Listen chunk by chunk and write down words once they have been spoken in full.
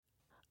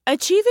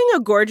Achieving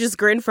a gorgeous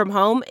grin from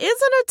home isn't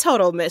a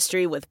total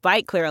mystery with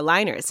Bite Clear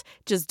aligners.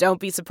 Just don't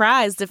be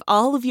surprised if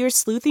all of your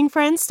sleuthing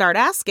friends start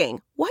asking,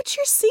 "What's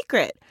your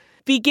secret?"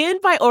 Begin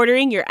by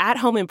ordering your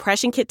at-home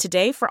impression kit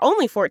today for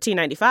only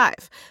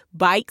 $14.95.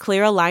 Bite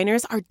Clear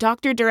aligners are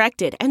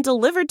doctor-directed and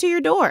delivered to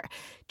your door.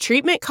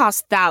 Treatment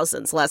costs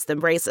thousands less than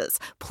braces.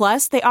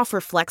 Plus, they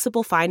offer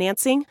flexible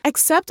financing,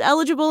 accept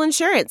eligible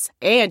insurance,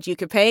 and you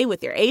can pay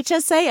with your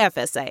HSA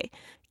FSA.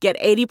 Get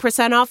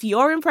 80% off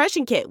your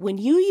impression kit when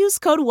you use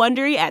code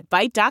WONDERY at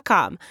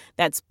Byte.com.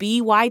 That's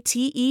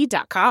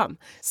BYTE.com.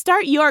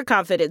 Start your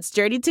confidence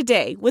journey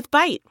today with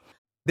Byte.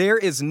 There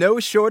is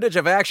no shortage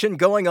of action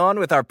going on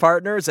with our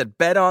partners at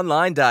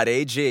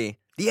betonline.ag.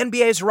 The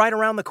NBA is right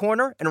around the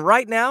corner, and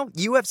right now,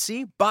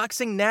 UFC,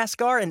 boxing,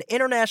 NASCAR, and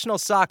international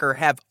soccer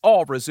have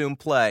all resumed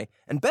play.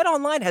 And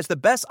BetOnline has the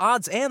best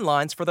odds and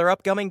lines for their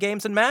upcoming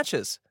games and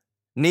matches.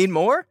 Need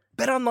more?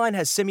 BetOnline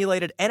has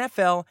simulated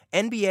NFL,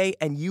 NBA,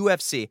 and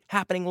UFC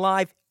happening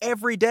live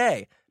every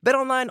day.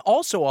 BetOnline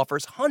also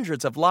offers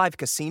hundreds of live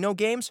casino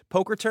games,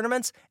 poker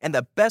tournaments, and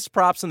the best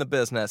props in the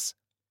business.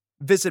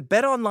 Visit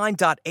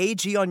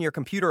betonline.ag on your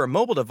computer or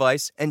mobile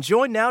device and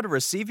join now to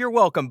receive your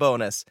welcome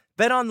bonus.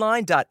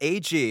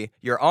 betonline.ag,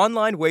 your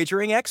online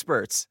wagering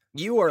experts.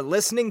 You are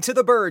listening to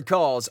The Bird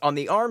Calls on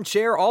the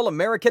Armchair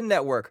All-American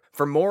Network.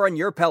 For more on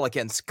your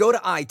Pelicans, go to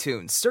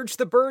iTunes, search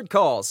The Bird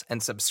Calls,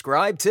 and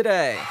subscribe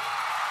today.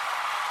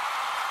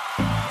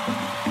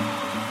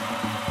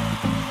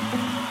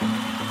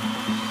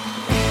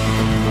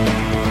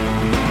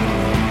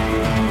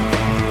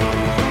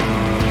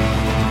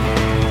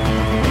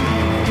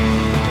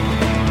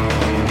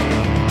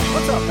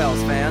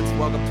 Pels fans,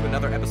 welcome to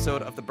another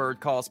episode of the Bird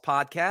Calls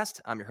podcast.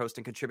 I'm your host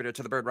and contributor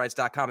to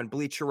thebirdwrites.com and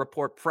Bleacher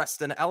Report,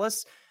 Preston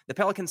Ellis. The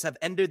Pelicans have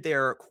ended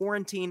their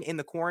quarantine in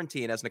the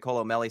quarantine, as Nicole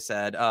O'Malley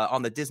said,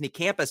 on the Disney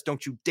campus.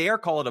 Don't you dare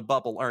call it a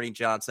bubble, Ernie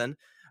Johnson.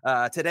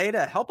 Today,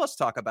 to help us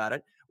talk about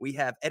it, we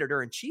have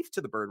editor-in-chief to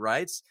the Bird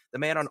Writes, the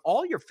man on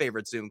all your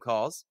favorite Zoom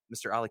calls,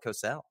 Mr. Ali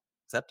Kosel.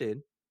 What's up,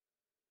 dude?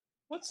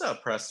 What's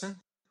up, Preston?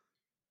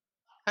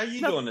 How you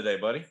doing today,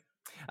 buddy?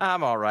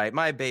 I'm all right.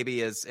 My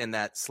baby is in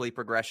that sleep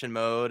regression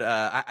mode.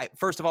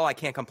 First of all, I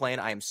can't complain.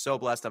 I am so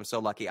blessed. I'm so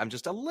lucky. I'm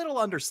just a little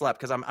underslept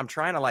because I'm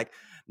trying to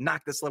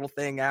knock this little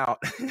thing out,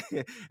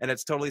 and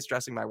it's totally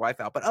stressing my wife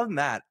out. But other than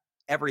that,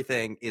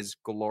 everything is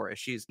glorious.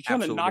 She's You're trying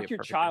to absolutely knock your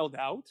child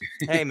out.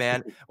 Hey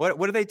man, what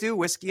do they do?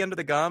 Whiskey under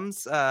the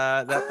gums?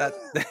 That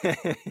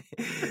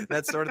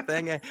that sort of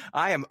thing.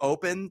 I am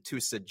open to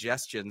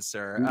suggestions,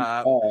 sir.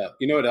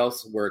 You know what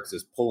else works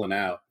is pulling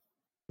out.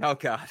 Oh,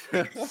 God.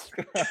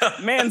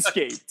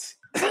 Manscaped.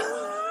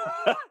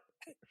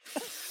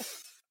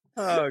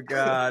 Oh,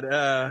 God.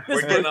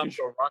 We're getting up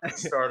to a rocket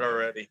start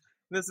already.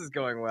 This is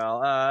going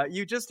well.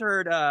 You just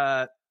heard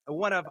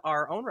one of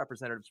our own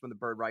representatives from the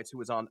Bird Writes who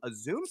was on a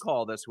Zoom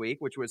call this week,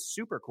 which was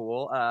super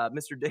cool.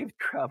 Mr. David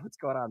Grubb, what's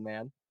going on,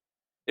 man?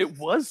 It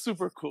was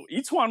super cool.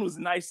 Each one was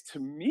nice to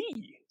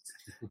me.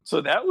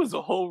 So that was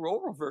a whole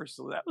role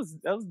reversal. That was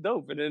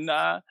dope. And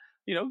then,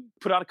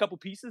 put out a couple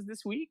pieces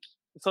this week.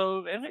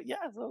 So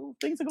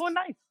things are going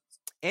nice.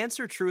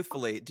 Answer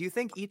truthfully. Do you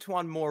think each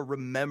one more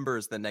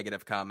remembers the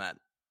negative comment?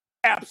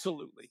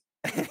 Absolutely.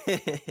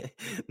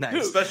 Nice.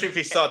 Dude, especially if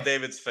he saw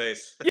David's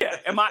face. Yeah.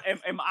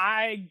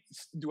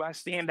 Do I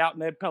stand out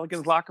in that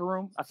Pelicans locker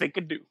room? I think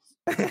I do.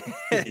 You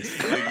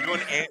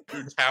and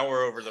Andrew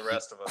tower over the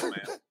rest of us,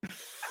 man.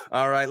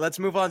 All right, let's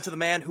move on to the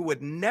man who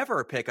would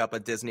never pick up a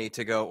Disney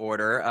to-go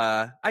order.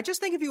 I just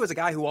think of you as a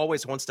guy who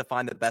always wants to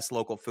find the best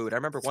local food. I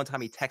remember one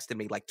time he texted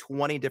me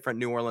 20 different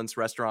New Orleans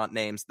restaurant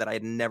names that I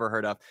had never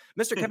heard of.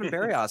 Mr. Kevin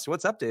Barrios,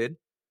 what's up, dude?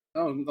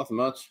 Oh, nothing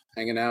much.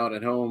 Hanging out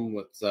at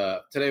home.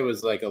 Today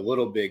was a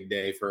little big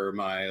day for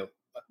my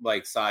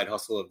side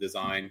hustle of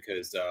design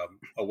because a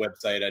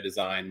website I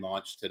designed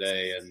launched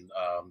today, and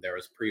there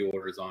was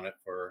pre-orders on it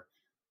for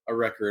a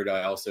record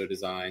I also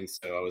designed.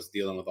 So I was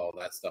dealing with all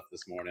that stuff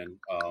this morning.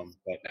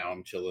 But now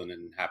I'm chilling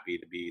and happy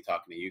to be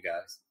talking to you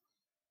guys.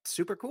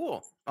 Super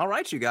cool. All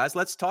right, you guys,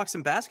 let's talk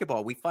some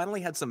basketball. We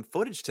finally had some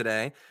footage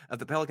today of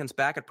the Pelicans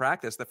back at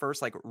practice, the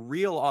first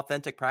real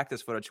authentic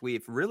practice footage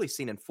we've really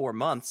seen in 4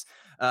 months.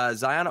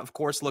 Zion, of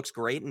course, looks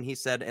great, and he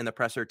said in the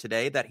presser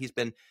today that he's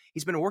been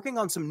working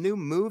on some new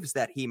moves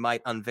that he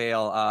might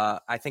unveil.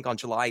 I think on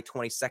July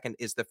 22nd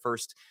is the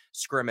first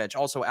scrimmage.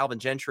 Also, Alvin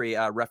Gentry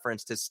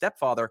referenced his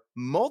stepfather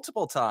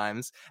multiple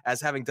times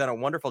as having done a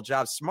wonderful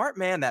job. Smart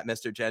man, that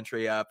Mr.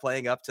 Gentry,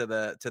 playing up to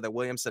the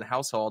Williamson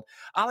household.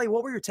 Ali,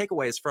 what were your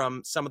takeaways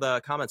from some of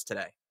the comments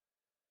today?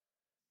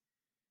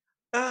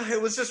 It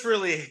was just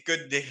really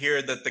good to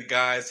hear that the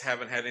guys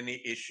haven't had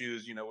any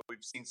issues.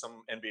 We've seen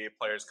some NBA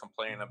players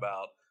complain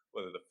about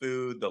whether the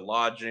food, the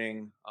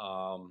lodging,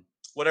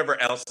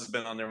 whatever else has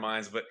been on their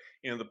minds. But,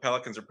 the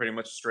Pelicans are pretty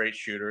much straight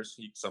shooters.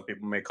 Some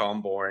people may call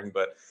them boring,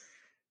 but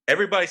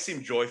everybody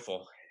seemed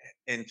joyful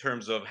in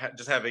terms of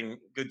just having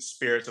good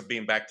spirits of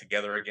being back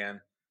together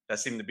again. That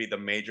seemed to be the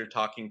major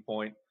talking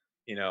point.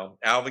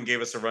 Alvin gave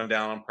us a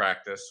rundown on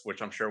practice,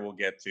 which I'm sure we'll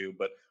get to.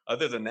 But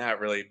other than that,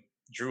 really,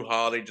 Drew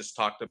Holiday just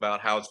talked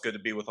about how it's good to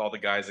be with all the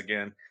guys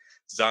again.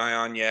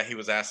 Zion, yeah, he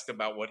was asked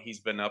about what he's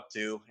been up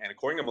to. And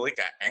according to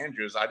Malika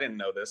Andrews, I didn't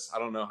know this. I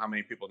don't know how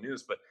many people knew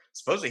this, but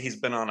supposedly he's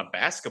been on a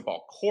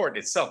basketball court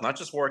itself, not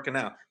just working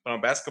out, but on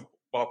a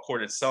basketball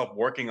court itself,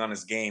 working on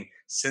his game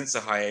since the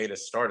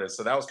hiatus started.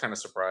 So that was kind of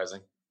surprising.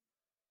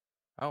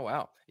 Oh,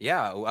 wow.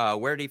 Yeah.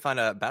 Where did he find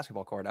a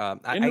basketball court? In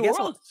I New guess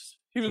Orleans.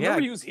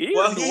 Remember he was here.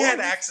 Well, in New he had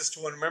Orleans. access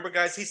to one. Remember,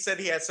 guys, he said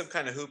he had some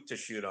kind of hoop to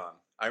shoot on.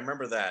 I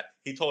remember that.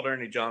 He told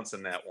Ernie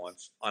Johnson that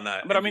once on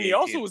a. But I mean, he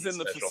also NBA was in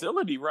the special.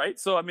 facility, right?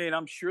 So I mean,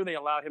 I'm sure they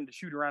allowed him to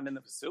shoot around in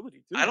the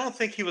facility too. I don't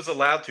think he was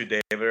allowed to,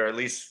 David, or at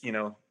least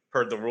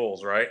per the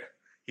rules, right?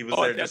 He was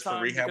there just for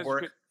rehab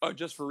work.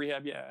 Just for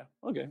rehab, yeah.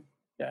 Okay,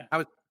 yeah.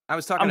 I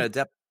was talking to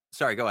Depp.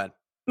 Sorry, go ahead.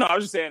 No, I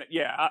was just saying,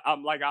 yeah.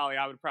 I'm like Ollie.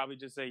 I would probably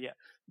just say, yeah.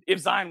 If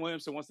Zion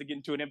Williamson wants to get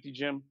into an empty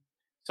gym,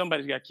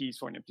 somebody's got keys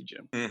for an empty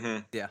gym. Mm-hmm.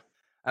 Yeah.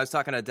 I was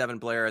talking to Devin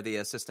Blair, the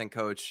assistant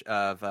coach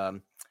of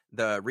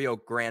the Rio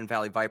Grande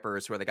Valley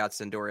Vipers, where they got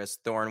Sindorius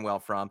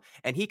Thornwell from.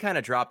 And he kind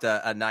of dropped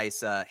a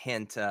nice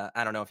hint.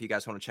 I don't know if you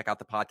guys want to check out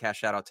the podcast.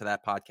 Shout out to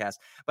that podcast.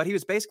 But he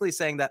was basically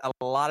saying that a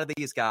lot of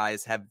these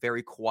guys have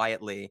very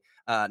quietly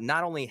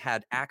not only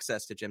had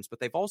access to gyms, but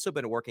they've also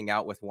been working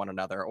out with one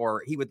another.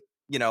 Or he would,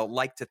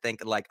 like to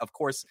think, like, of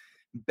course,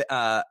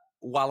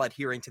 while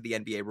adhering to the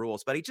NBA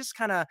rules, but he just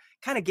kind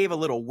of gave a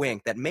little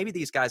wink that maybe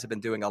these guys have been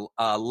doing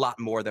a lot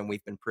more than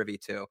we've been privy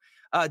to.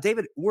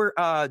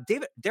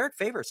 Derek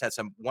Favors had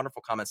some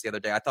wonderful comments the other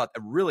day. I thought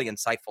really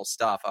insightful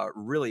stuff, a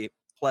really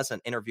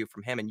pleasant interview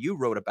from him, and you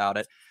wrote about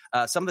it.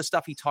 Some of the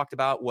stuff he talked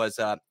about was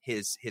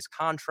his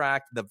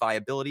contract, the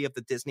viability of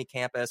the Disney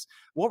campus.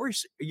 What were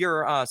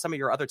your some of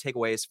your other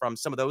takeaways from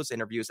some of those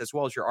interviews, as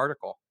well as your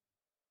article?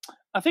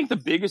 I think the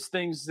biggest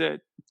things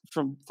that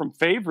from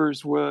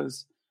Favors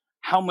was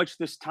how much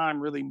this time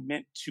really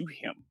meant to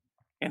him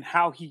and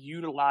how he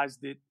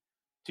utilized it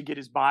to get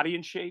his body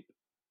in shape,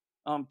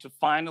 to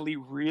finally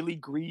really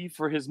grieve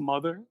for his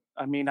mother.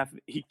 I mean,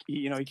 he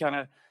kind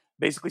of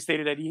basically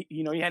stated that he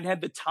hadn't had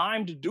the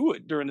time to do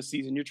it during the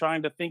season. You're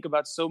trying to think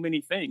about so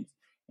many things,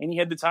 and he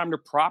had the time to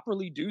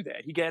properly do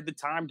that. He had the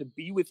time to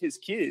be with his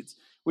kids,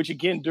 which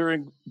again,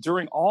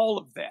 during all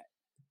of that,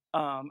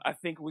 I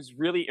think was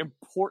really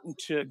important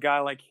to a guy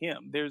like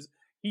him.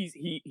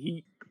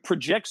 He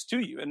projects to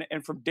you,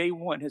 and from day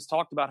one has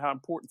talked about how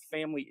important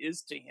family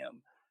is to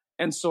him.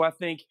 And so I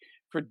think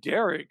for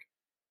Derek,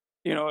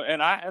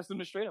 and I asked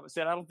him straight up, I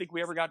said, I don't think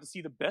we ever got to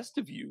see the best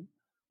of you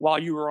while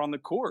you were on the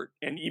court.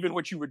 And even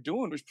what you were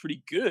doing was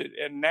pretty good.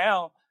 And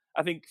now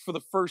I think for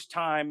the first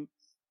time,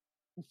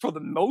 for the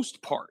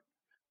most part,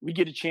 we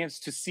get a chance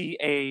to see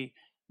a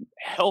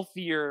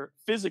healthier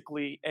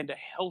physically and a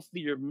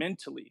healthier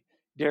mentally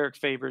Derek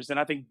Favors. And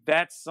I think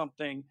that's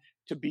something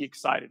to be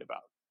excited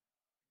about.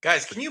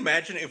 Guys, can you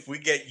imagine if we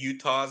get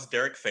Utah's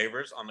Derek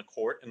Favors on the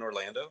court in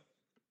Orlando?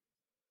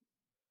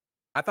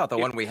 I thought the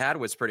one we had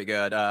was pretty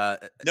good.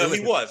 No, he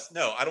was.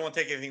 No, I don't want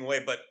to take anything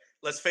away, but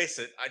let's face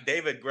it.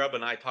 David Grubb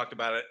and I talked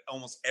about it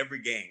almost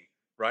every game,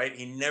 right?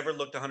 He never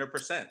looked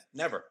 100%.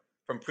 Never.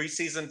 From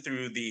preseason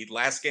through the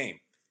last game.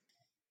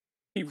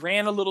 He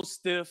ran a little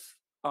stiff.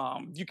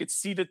 You could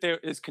see that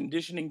his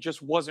conditioning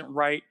just wasn't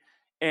right.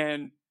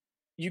 And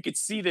you could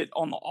see that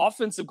on the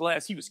offensive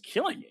glass, he was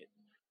killing it.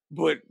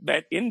 But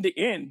that end to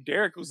end,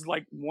 Derek was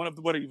like he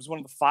was one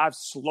of the 5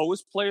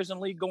 slowest players in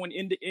the league going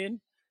end to end.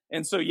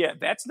 And so, yeah,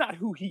 that's not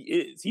who he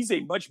is. He's a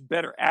much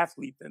better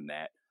athlete than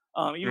that.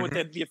 Even with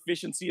the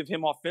efficiency of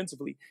him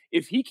offensively,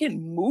 if he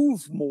can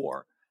move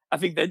more, I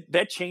think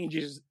that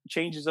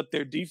changes up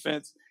their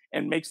defense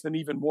and makes them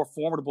even more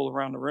formidable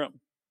around the rim.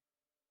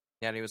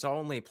 Yeah, and he was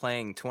only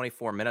playing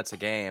 24 minutes a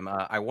game.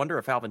 I wonder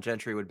if Alvin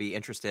Gentry would be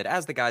interested,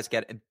 as the guys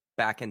get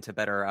back into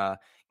better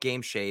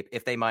game shape,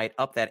 if they might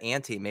up that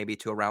ante maybe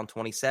to around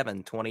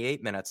 27,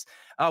 28 minutes.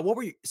 What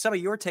were some of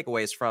your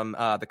takeaways from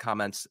the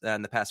comments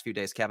in the past few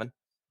days, Kevin?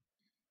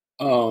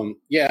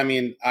 Yeah, I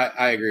mean,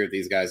 I agree with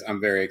these guys. I'm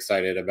very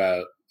excited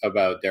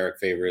about Derek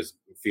Favors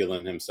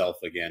feeling himself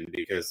again,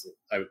 because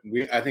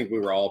I think we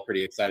were all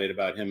pretty excited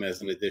about him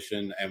as an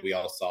addition, and we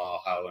all saw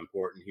how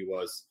important he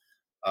was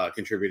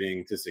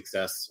contributing to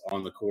success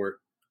on the court.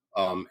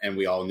 And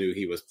we all knew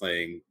he was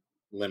playing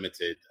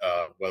limited,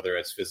 whether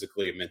it's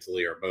physically,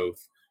 mentally, or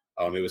both.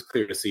 It was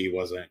clear to see he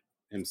wasn't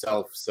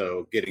himself.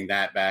 So getting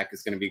that back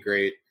is going to be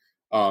great.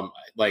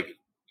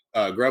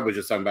 Grubb was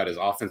just talking about his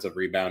offensive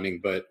rebounding,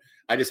 but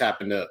I just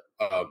happened to,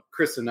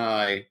 Chris and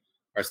I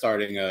are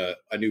starting a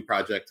new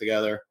project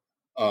together.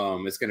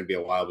 It's going to be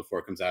a while before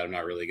it comes out. I'm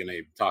not really going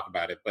to talk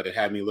about it, but it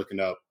had me looking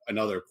up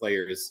another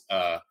player's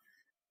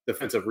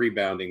defensive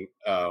rebounding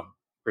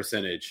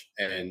percentage,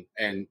 and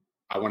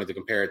I wanted to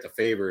compare it to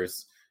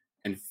Favors.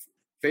 And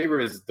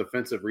Favors'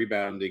 defensive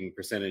rebounding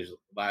percentage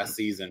last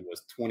season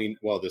was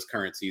this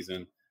current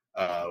season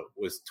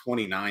was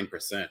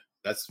 29%.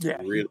 That's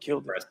really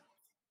impressive.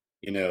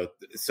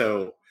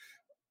 So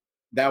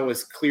that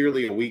was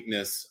clearly a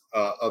weakness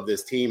of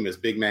this team, is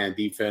big man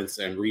defense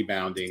and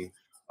rebounding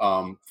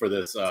for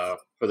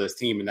this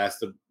team, and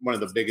that's one of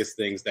the biggest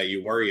things that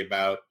you worry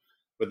about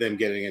with them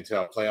getting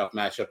into a playoff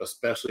matchup,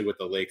 especially with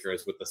the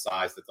Lakers, with the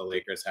size that the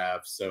Lakers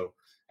have. So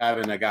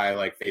having a guy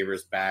like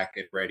Favors back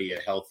and ready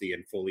and healthy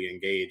and fully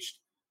engaged,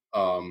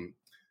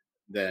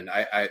 then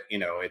I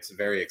it's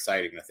very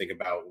exciting to think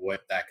about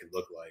what that could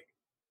look like.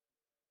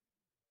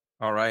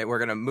 All right, we're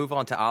going to move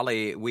on to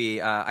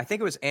Ali. I think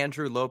it was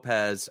Andrew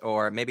Lopez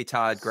or maybe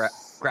Todd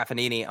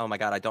Graffanini. Oh my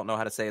God, I don't know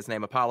how to say his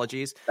name.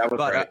 Apologies. That was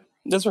right.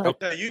 That's right.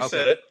 Yeah, you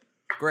said it.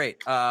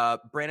 Great.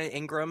 Brandon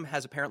Ingram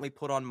has apparently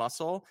put on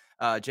muscle.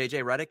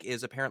 JJ Redick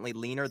is apparently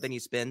leaner than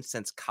he's been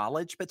since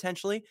college,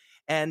 potentially.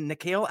 And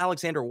Nickeil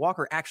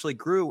Alexander-Walker actually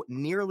grew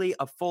nearly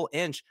a full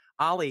inch.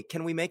 Ali,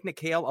 can we make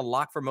Nickeil a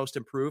lock for most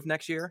improved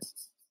next year?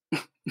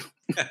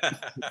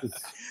 I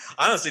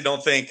honestly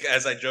don't think,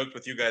 as I joked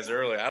with you guys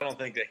earlier, I don't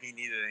think that he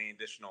needed any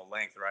additional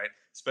length, right?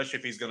 Especially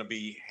if he's going to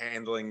be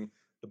handling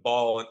the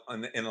ball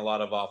in a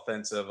lot of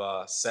offensive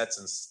sets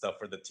and stuff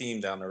for the team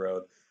down the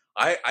road.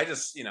 I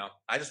just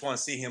want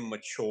to see him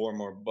mature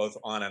more, both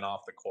on and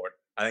off the court.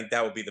 I think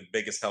that would be the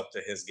biggest help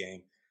to his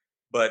game.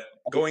 But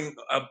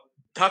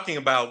talking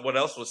about what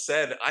else was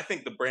said, I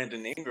think the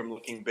Brandon Ingram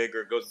looking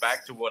bigger goes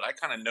back to what I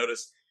kind of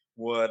noticed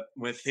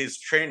with his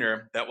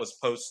trainer that was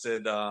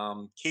posted,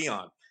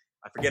 Keon.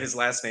 I forget his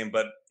last name,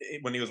 but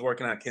when he was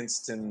working at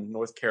Kinston,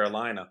 North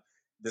Carolina,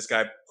 this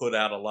guy put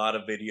out a lot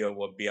of video of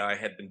what BI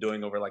had been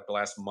doing over like the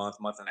last month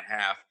and a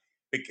half,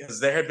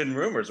 because there had been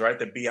rumors, right,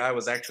 that BI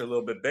was actually a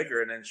little bit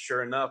bigger. And then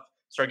sure enough,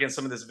 start getting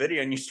some of this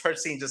video and you start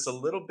seeing just a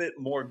little bit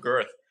more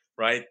girth,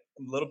 right?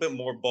 A little bit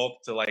more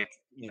bulk to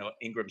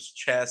Ingram's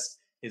chest,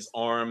 his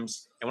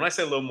arms. And when I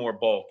say a little more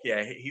bulk,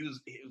 yeah, he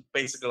was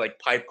basically like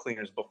pipe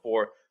cleaners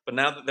before, but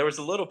now there was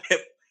a little bit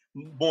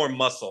more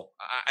muscle.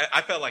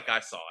 I felt like I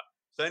saw it.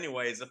 So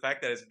anyways, the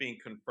fact that it's being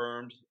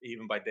confirmed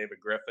even by David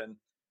Griffin,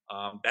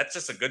 that's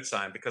just a good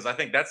sign, because I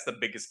think that's the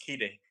biggest key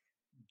to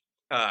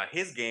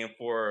his game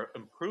for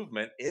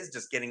improvement is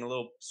just getting a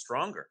little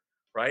stronger,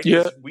 right?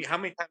 Yeah. How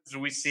many times do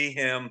we see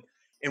him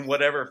in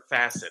whatever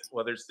facet,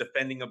 whether it's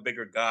defending a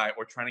bigger guy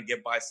or trying to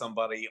get by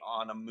somebody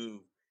on a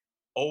move?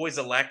 Always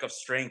a lack of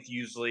strength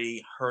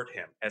usually hurt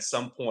him at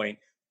some point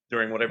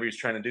during whatever he's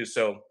trying to do.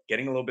 So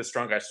getting a little bit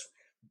stronger.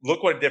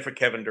 Look what it did for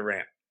Kevin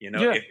Durant.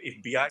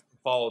 If BI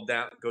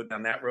can go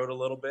down that road a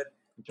little bit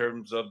in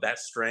terms of that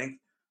strength,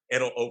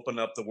 it'll open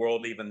up the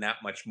world even that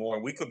much more.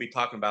 We could be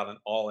talking about an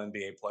all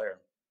NBA player.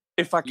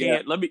 If I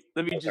can, let me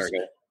just.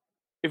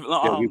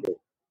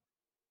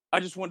 I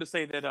just wanted to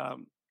say that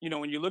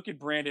when you look at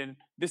Brandon,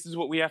 this is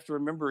what we have to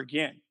remember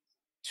again: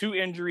 2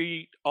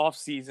 injury off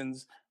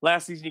seasons.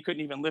 Last season he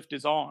couldn't even lift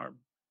his arm,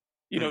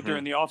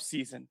 during the off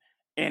season.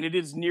 And it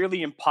is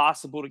nearly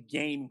impossible to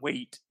gain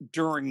weight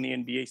during the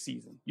NBA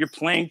season. You're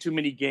playing too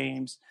many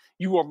games.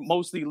 You are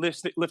mostly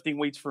lifting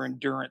weights for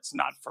endurance,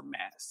 not for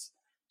mass.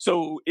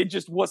 So it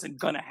just wasn't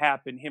going to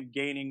happen, him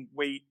gaining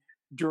weight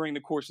during the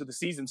course of the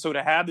season. So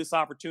to have this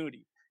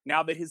opportunity,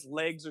 now that his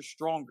legs are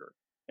stronger,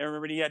 and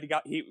remember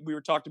we were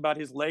talking about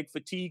his leg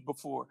fatigue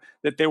before,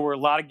 that there were a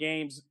lot of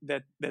games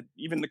that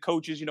even the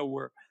coaches,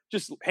 were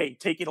just, hey,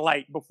 take it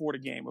light before the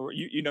game. Or,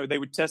 they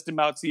would test him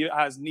out, see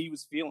how his knee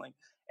was feeling.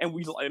 And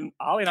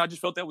Ali and I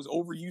just felt that was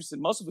overuse and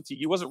muscle fatigue.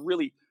 He wasn't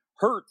really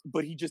hurt,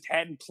 but he just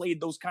hadn't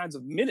played those kinds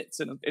of minutes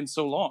in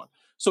so long.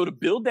 So to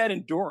build that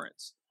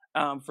endurance,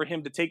 for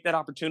him to take that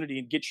opportunity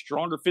and get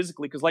stronger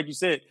physically, because like you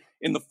said,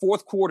 in the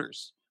fourth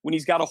quarters, when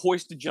he's got to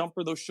hoist a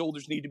jumper, those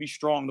shoulders need to be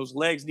strong. Those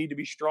legs need to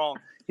be strong.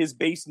 His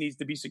base needs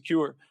to be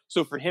secure.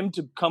 So for him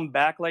to come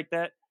back like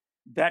that,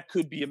 that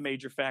could be a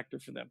major factor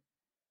for them.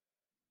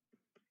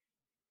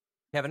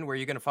 Kevin, were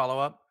you going to follow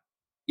up?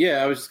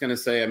 Yeah, I was just going to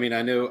say,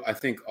 I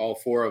think all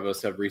 4 of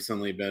us have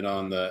recently been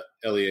on the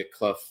Elliot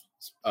Clough,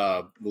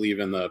 Believe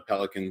in the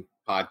Pelican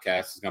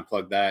podcast. Is going to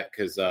plug that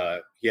because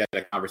he had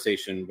a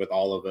conversation with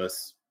all of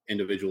us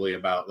individually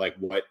about like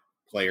what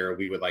player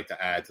we would like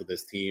to add to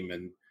this team.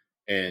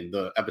 And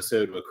the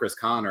episode with Chris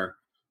Connor,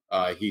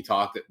 he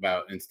talked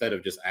about, instead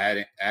of just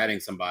adding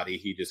somebody,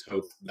 he just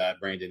hoped that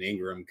Brandon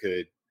Ingram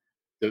could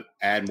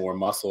add more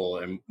muscle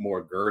and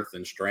more girth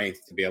and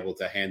strength to be able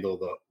to handle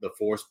the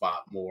 4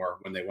 spot more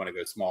when they want to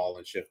go small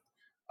and shift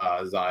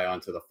Zion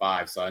to the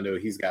 5. So I know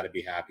he's got to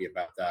be happy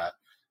about that.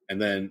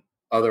 And then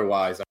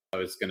otherwise, I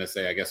was going to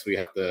say, I guess we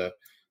have to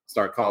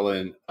start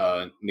calling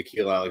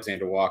Nickeil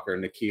Alexander-Walker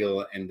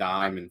Nickeil and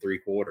Dime in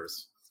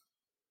 3/4.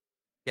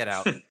 Get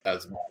out.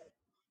 That's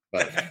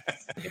but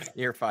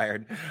You're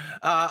fired.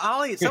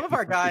 Ali, some of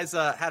our guys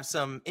have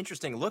some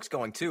interesting looks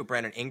going too.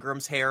 Brandon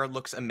Ingram's hair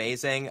looks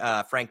amazing.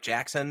 Frank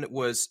Jackson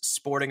was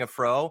sporting a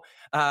fro.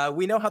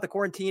 We know how the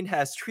quarantine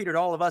has treated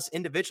all of us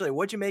individually.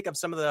 What'd you make of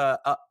some of the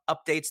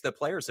updates the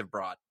players have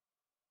brought?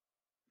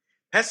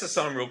 Pass this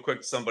on real quick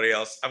to somebody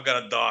else. I've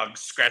got a dog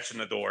scratching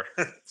the door.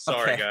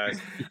 Sorry, guys.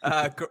 Is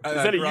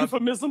that a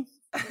euphemism?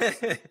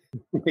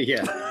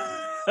 Yeah.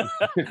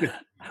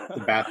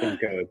 The bathroom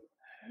code.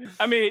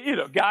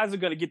 Guys are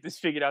going to get this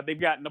figured out. They've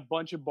gotten a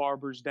bunch of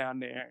barbers down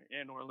there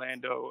in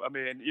Orlando.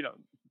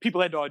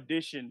 People had to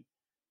audition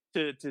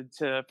for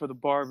the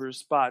barber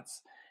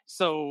spots.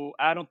 So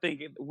I don't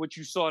think what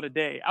you saw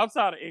today,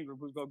 outside of Ingram,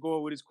 who's going to go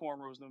with his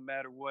cornrows no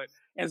matter what,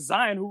 and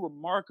Zion, who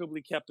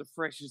remarkably kept a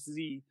fresh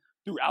Z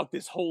throughout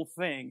this whole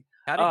thing,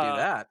 How do you do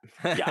that?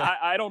 Yeah,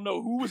 I don't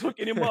know who was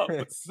hooking him up,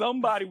 but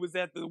somebody was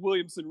at the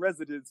Williamson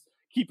residence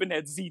keeping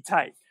that Z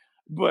tight.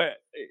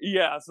 But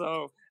yeah,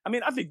 so I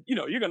mean, I think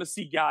you're going to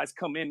see guys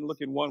come in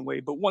looking one way,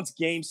 but once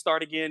games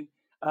start again,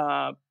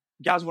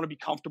 guys want to be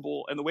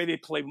comfortable, and the way they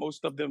play,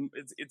 most of them,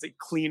 it's a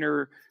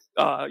cleaner,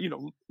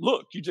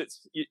 look.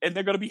 And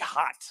they're going to be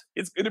hot.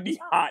 It's going to be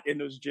hot in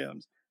those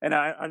gyms, and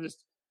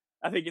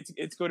I think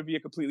it's going to be a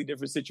completely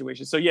different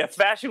situation. So yeah,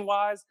 fashion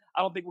wise,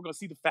 I don't think we're going to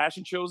see the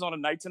fashion shows on a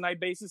night to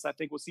night basis. I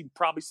think we'll see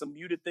probably some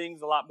muted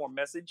things, a lot more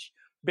message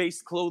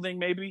based clothing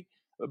maybe.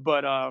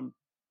 But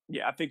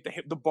yeah, I think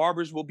the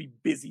barbers will be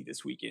busy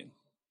this weekend.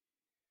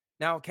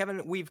 Now,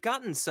 Kevin, we've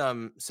gotten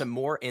some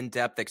more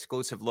in-depth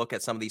exclusive look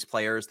at some of these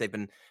players. They've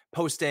been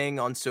posting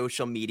on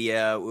social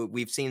media.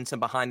 We've seen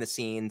some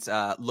behind-the-scenes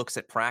looks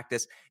at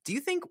practice. Do you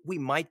think we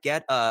might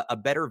get a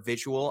better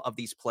visual of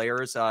these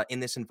players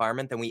in this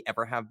environment than we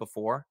ever have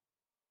before?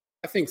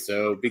 I think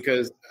so,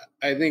 because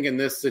I think in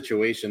this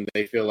situation,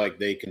 they feel like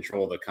they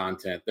control the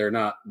content.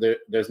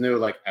 There's no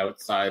like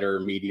outsider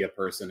media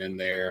person in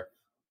there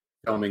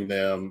filming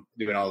them,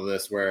 doing all of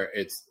this, where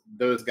it's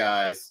those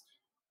guys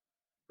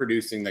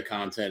producing the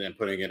content and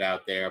putting it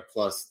out there.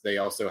 Plus, they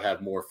also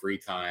have more free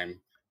time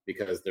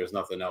because there's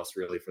nothing else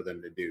really for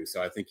them to do.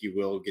 So I think you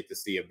will get to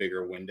see a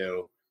bigger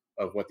window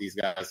of what these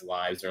guys'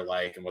 lives are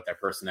like and what their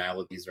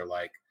personalities are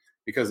like,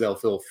 because they'll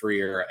feel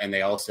freer, and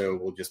they also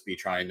will just be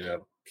trying to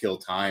kill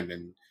time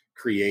and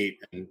create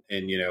and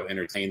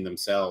entertain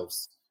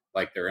themselves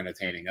like they're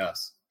entertaining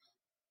us.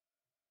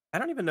 I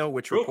don't even know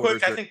which Real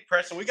reporters quick, I think,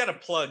 Preston, we got to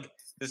plug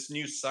this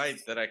new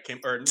site that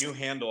new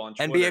handle on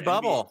Twitter, NBA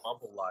Bubble. NBA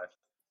Bubble Live.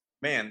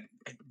 Man,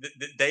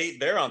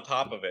 they're on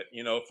top of it,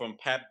 from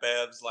Pat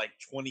Bev's like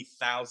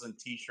 20,000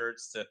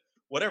 t-shirts to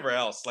whatever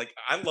else. Like,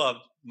 I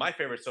loved my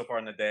favorite so far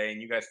in the day, and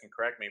you guys can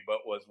correct me, but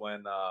was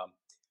when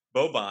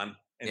Boban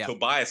and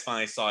Tobias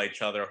finally saw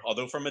each other,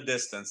 although from a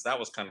distance. That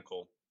was kind of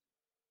cool.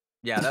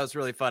 Yeah, that was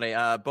really funny.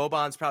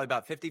 Boban's probably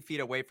about 50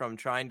 feet away from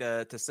trying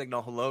to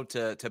signal hello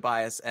to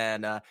Tobias,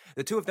 and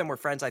the two of them were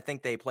friends. I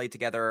think they played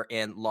together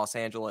in Los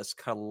Angeles.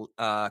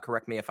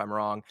 Correct me if I'm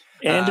wrong.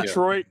 And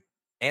Detroit.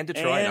 And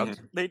Detroit.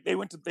 And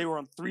they were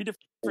on 3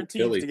 different teams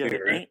Philly together.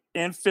 too, right?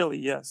 And Philly,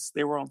 yes.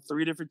 They were on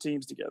 3 different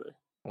teams together.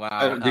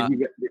 Wow.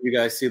 Did you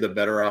guys see the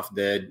Better Off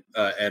Dead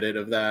edit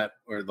of that,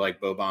 where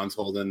like Boban's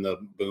holding the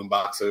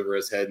boombox over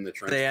his head in the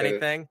trench Say coat?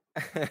 anything?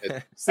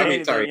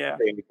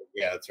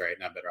 Yeah, that's right.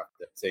 Not Better Off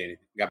Dead. Say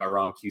anything. Got my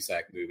Ron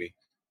Cusack movie,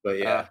 but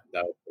yeah,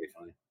 that was pretty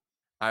funny.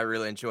 I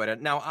really enjoyed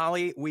it. Now,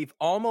 Ali, we've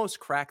almost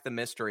cracked the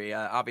mystery.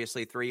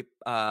 Obviously, 3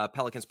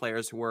 Pelicans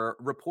players who were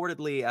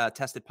reportedly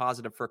tested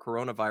positive for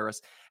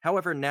coronavirus.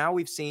 However, now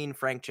we've seen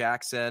Frank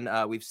Jackson.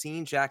 We've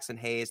seen Jackson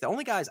Hayes. The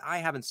only guys I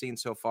haven't seen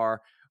so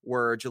far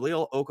were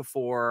Jahlil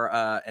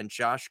Okafor and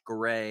Josh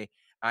Gray,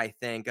 I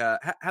think.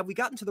 Have we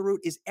gotten to the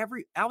root?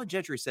 Alan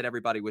Gentry said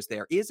everybody was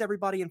there. Is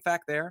everybody, in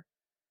fact, there?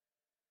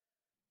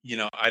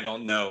 I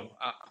don't know.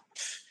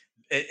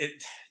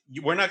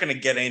 We're not going to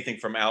get anything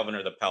from Alvin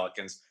or the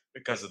Pelicans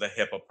because of the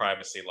HIPAA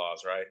privacy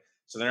laws, right?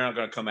 So they're not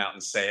going to come out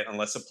and say it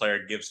unless a player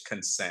gives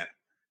consent.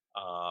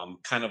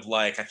 Kind of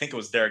like, I think it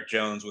was Derek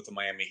Jones with the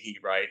Miami Heat,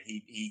 right?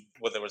 He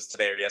whether it was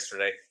today or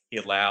yesterday, he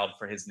allowed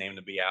for his name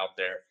to be out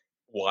there.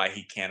 Why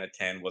he can't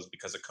attend was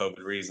because of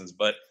COVID reasons.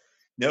 But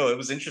no, it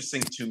was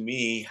interesting to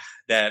me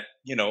that,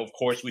 of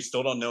course, we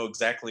still don't know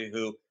exactly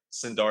who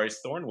Sindarius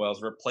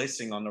Thornwell's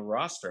replacing on the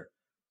roster.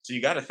 So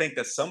you got to think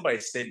that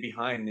somebody stayed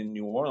behind in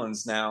New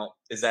Orleans. Now,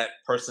 is that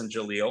person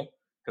Jahlil?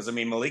 Because,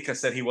 Malika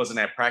said he wasn't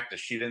at practice.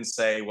 She didn't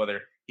say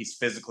whether he's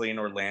physically in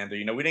Orlando.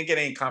 We didn't get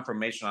any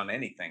confirmation on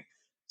anything.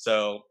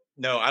 So,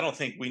 no, I don't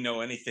think we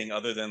know anything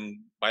other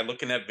than by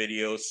looking at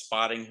videos,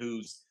 spotting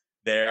who's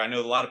there. I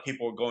know a lot of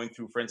people were going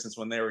through, for instance,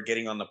 when they were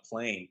getting on the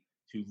plane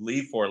to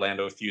leave for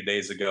Orlando a few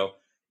days ago.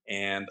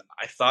 And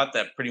I thought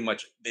that pretty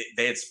much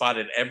they had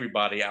spotted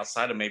everybody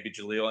outside of maybe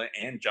Jahlil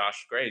and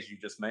Josh Gray, as you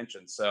just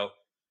mentioned. So,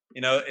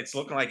 it's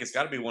looking like it's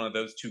got to be one of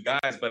those 2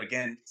 guys. But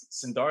again,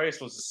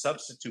 Sindarius was a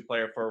substitute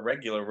player for a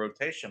regular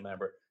rotation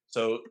member.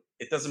 So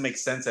it doesn't make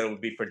sense that it would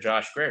be for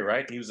Josh Gray,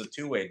 right? He was a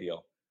 2-way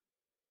deal.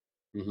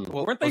 Mm-hmm.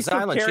 Well, weren't they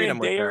still carrying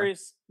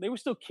Darius? They were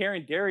still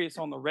carrying Darius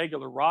on the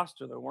regular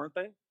roster, though, weren't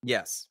they?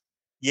 Yes.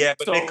 Yeah,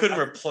 but they couldn't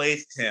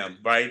replace him,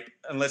 right?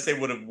 Unless they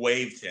would have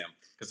waived him,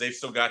 because they've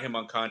still got him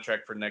on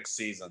contract for next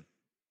season.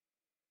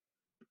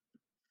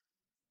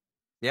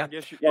 Yeah.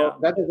 Well,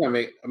 that doesn't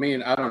make.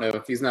 I don't know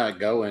if he's not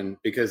going,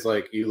 because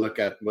like you look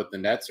at what the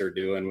Nets are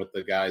doing with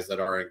the guys that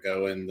aren't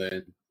going.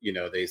 Then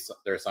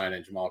they're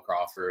signing Jamal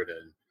Crawford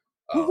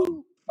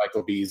and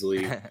Michael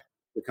Beasley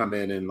to come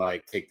in and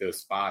like take those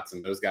spots,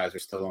 and those guys are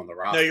still on the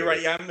roster. No, you're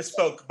right. Yeah, I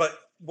misspoke. But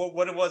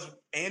what it was,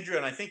 Andrew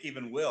and I think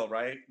even Will,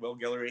 right? Will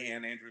Guillory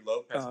and Andrew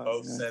Lopez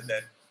both said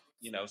that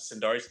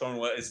Sindarius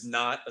Thornwell is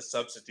not a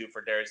substitute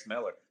for Darius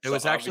Miller. It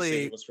was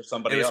actually it was for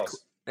somebody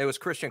else. It was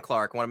Christian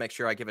Clark. I want to make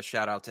sure I give a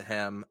shout out to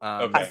him.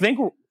 Okay. I think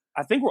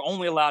we're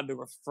only allowed to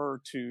refer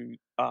to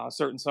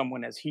certain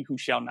someone as he who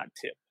shall not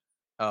tip.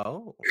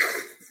 Oh.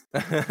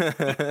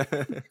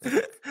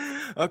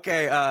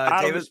 Okay, Out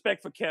of David.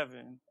 respect for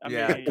Kevin. I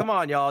mean, Come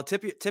on, y'all.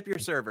 Tip your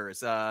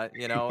servers.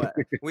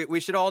 We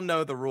should all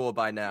know the rule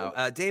by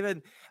now.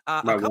 David,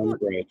 My one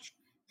grudge.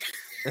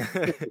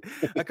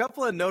 a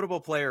couple of notable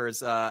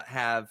players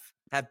have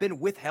been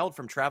withheld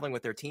from traveling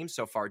with their teams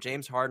so far.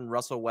 James Harden,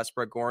 Russell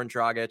Westbrook, Goran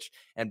Dragic,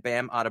 and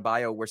Bam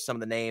Adebayo were some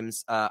of the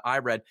names I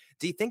read.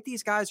 Do you think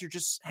these guys are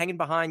just hanging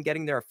behind,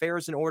 getting their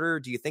affairs in order?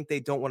 Do you think they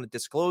don't want to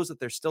disclose that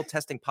they're still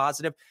testing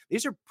positive?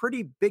 These are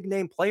pretty big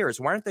name players.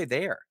 Why aren't they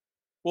there?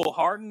 Well,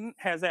 Harden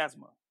has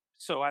asthma,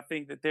 so I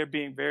think that they're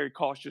being very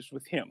cautious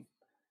with him.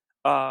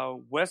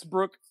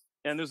 Westbrook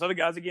and there's other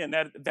guys, again,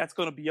 that's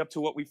going to be up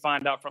to what we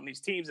find out from these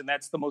teams, and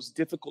that's the most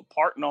difficult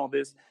part in all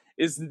this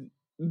is,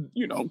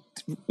 you know,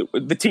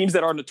 the teams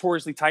that are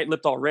notoriously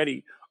tight-lipped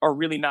already are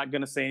really not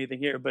going to say anything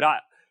here. But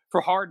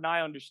for Harden,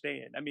 I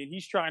understand. I mean,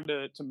 he's trying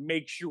to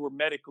make sure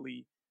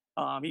medically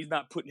he's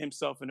not putting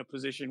himself in a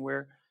position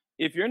where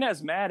if you're an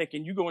asthmatic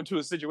and you go into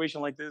a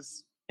situation like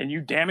this and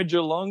you damage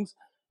your lungs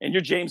and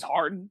you're James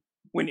Harden,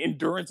 when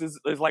endurance is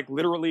like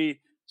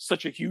literally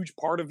such a huge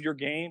part of your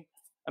game,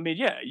 I mean,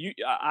 yeah,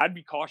 I'd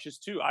be cautious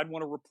too. I'd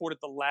want to report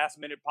at the last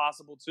minute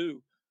possible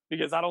too,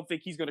 because I don't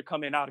think he's going to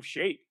come in out of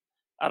shape.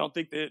 I don't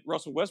think that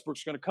Russell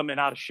Westbrook's going to come in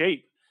out of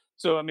shape.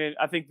 So, I mean,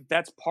 I think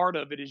that's part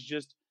of it is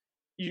just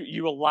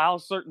you allow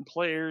certain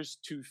players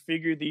to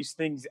figure these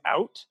things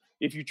out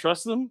if you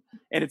trust them.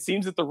 And it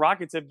seems that the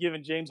Rockets have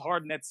given James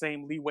Harden that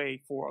same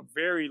leeway for a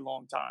very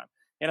long time.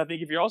 And I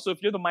think if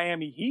you're the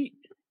Miami Heat,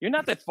 you're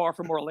not that far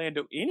from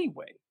Orlando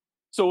anyway.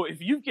 So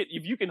if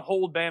you can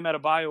hold Bam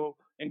Adebayo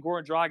and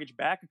Goran Dragic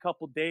back a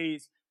couple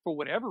days for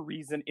whatever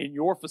reason in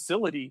your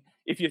facility,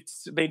 if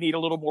they need a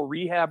little more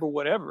rehab or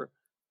whatever,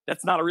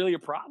 that's not really a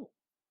problem.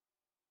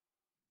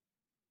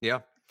 Yeah.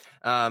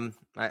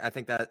 I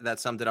think that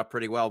summed it up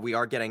pretty well. We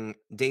are getting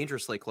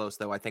dangerously close,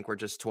 though. I think we're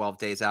just 12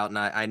 days out, and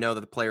I know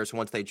that the players,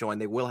 once they join,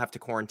 they will have to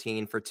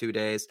quarantine for 2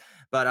 days.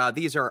 But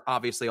these are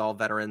obviously all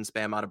veterans.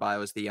 Bam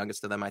Adebayo is the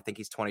youngest of them. I think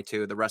he's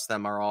 22. The rest of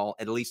them are all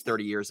at least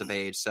 30 years of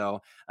age.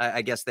 So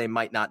I guess they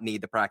might not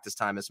need the practice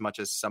time as much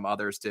as some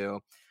others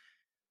do.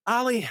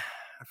 Ollie,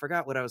 I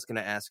forgot what I was going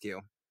to ask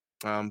you,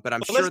 but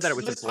I'm sure that it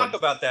was let's important. Talk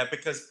about that,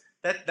 because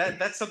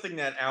that's something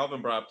that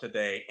Alvin brought up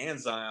today, and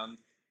Zion,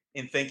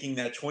 in thinking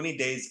that 20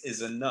 days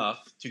is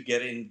enough to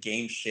get in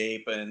game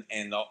shape and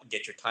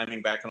get your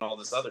timing back and all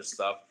this other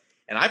stuff.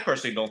 And I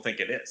personally don't think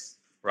it is,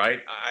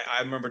 right?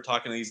 I remember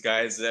talking to these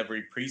guys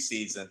every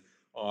preseason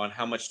on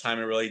how much time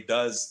it really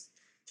does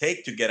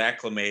take to get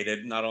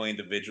acclimated, not only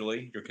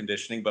individually, your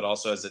conditioning, but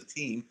also as a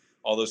team,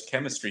 all those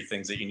chemistry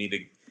things that you need to,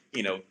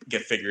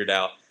 get figured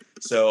out.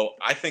 So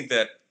I think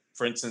that,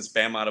 for instance,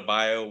 Bam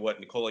Adebayo,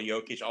 Nikola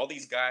Jokic, all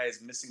these guys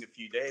missing a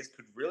few days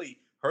could really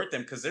hurt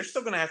them, because they're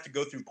still going to have to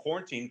go through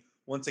quarantine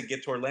once they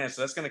get to Orlando.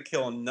 So that's going to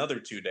kill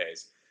another 2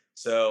 days.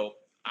 So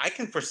I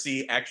can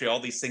foresee actually all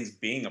these things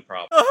being a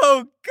problem.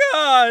 Oh,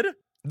 God.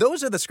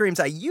 Those are the screams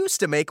I used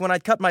to make when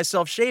I'd cut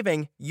myself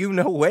shaving you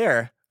know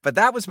where. But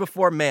that was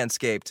before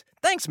Manscaped.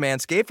 Thanks,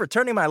 Manscaped, for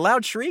turning my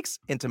loud shrieks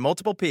into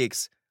multiple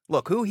peaks.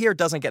 Look, who here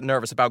doesn't get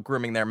nervous about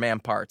grooming their man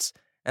parts?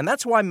 And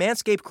that's why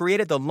Manscaped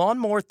created the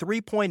Lawnmower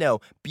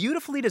 3.0,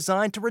 beautifully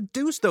designed to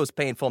reduce those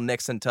painful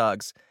nicks and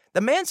tugs. The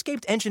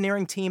Manscaped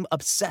engineering team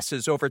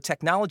obsesses over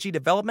technology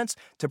developments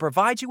to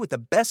provide you with the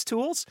best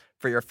tools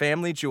for your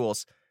family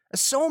jewels.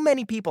 So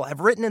many people have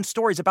written in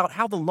stories about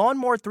how the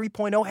Lawnmower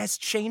 3.0 has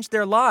changed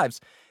their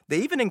lives. They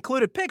even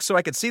included pics so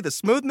I could see the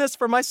smoothness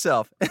for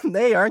myself, and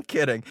they aren't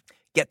kidding.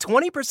 Get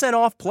 20%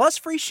 off plus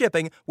free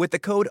shipping with the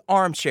code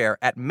ARMCHAIR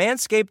at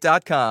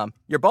manscaped.com.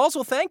 Your balls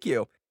will thank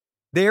you.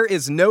 There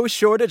is no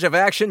shortage of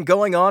action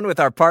going on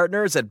with our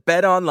partners at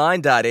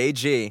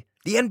betonline.ag.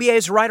 The NBA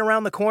is right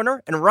around the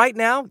corner, and right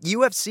now,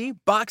 UFC,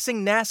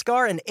 boxing,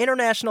 NASCAR, and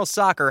international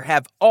soccer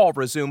have all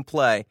resumed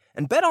play.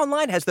 And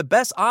BetOnline has the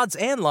best odds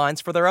and lines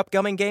for their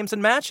upcoming games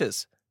and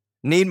matches.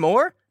 Need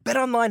more?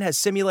 BetOnline has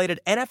simulated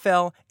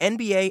NFL,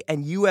 NBA,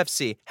 and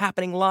UFC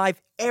happening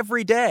live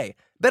every day.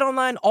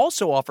 BetOnline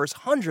also offers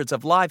hundreds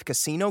of live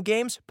casino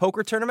games,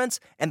 poker tournaments,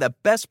 and the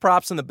best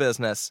props in the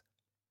business.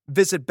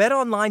 Visit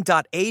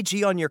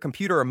betonline.ag on your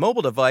computer or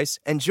mobile device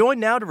and join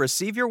now to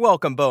receive your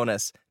welcome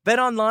bonus.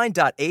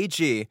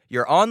 BetOnline.ag,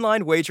 your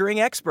online wagering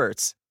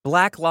experts.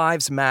 Black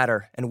Lives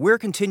Matter, and we're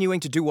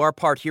continuing to do our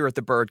part here at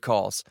the Bird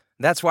Calls.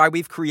 That's why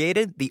we've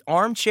created the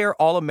Armchair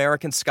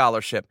All-American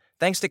Scholarship.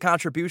 Thanks to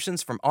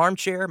contributions from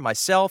Armchair,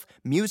 myself,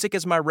 Music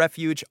is My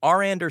Refuge,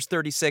 R. Anders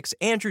 36,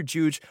 Andrew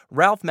Juge,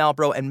 Ralph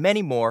Malbrough, and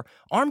many more,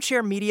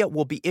 Armchair Media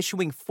will be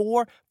issuing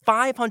 4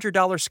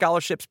 $500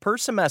 scholarships per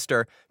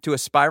semester to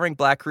aspiring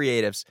Black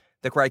creatives.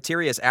 The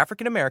criteria is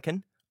African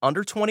American,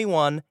 under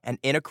 21, and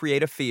in a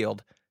creative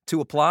field. To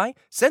apply,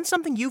 send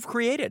something you've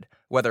created,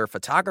 whether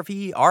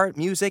photography, art,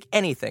 music,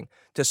 anything,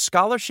 to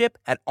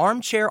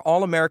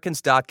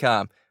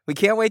scholarship@armchairallamericans.com. We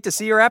can't wait to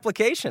see your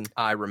application.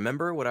 I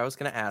remember what I was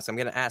going to ask. I'm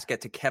going to ask it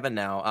to Kevin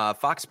now.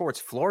 Fox Sports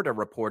Florida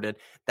reported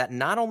that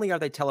not only are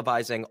they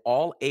televising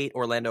all 8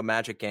 Orlando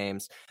Magic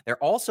games, they're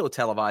also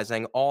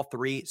televising all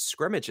 3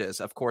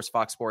 scrimmages. Of course,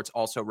 Fox Sports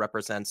also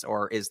represents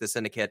or is the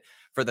syndicate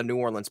for the New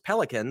Orleans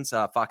Pelicans,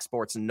 Fox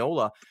Sports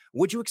NOLA.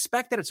 Would you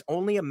expect that it's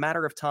only a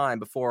matter of time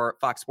before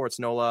Fox Sports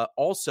NOLA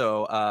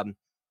also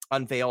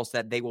unveils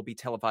that they will be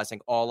televising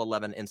all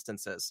 11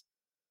 instances?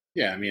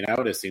 Yeah, I mean, I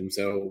would assume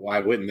so. Why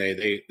wouldn't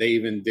they? They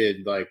even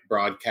did like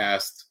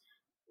broadcast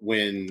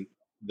when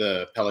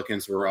the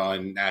Pelicans were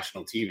on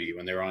national TV,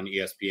 when they were on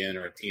ESPN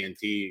or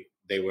TNT.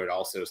 They would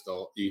also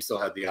you still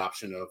had the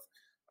option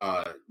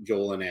of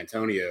Joel and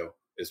Antonio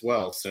as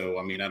well. So,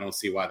 I mean, I don't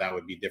see why that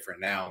would be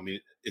different now. I mean,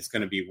 it's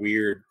going to be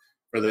weird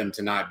for them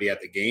to not be at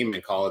the game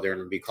and call it there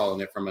and be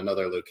calling it from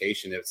another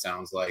location, it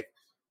sounds like.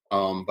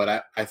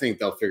 But I think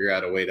they'll figure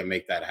out a way to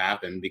make that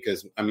happen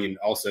because, I mean,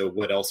 also,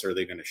 what else are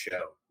they going to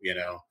show? You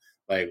know,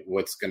 like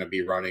what's going to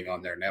be running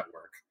on their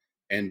network?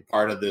 And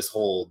part of this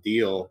whole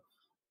deal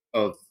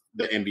of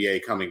the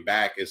NBA coming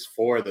back is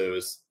for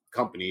those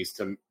companies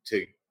to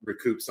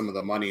recoup some of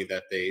the money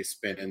that they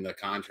spent in the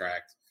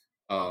contract.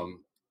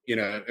 You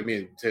know, I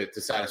mean,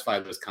 to satisfy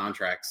those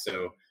contracts.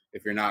 So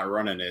if you're not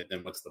running it,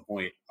 then what's the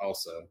point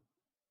also?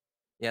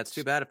 Yeah, it's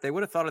too bad. If they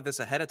would have thought of this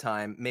ahead of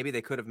time, maybe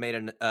they could have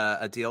made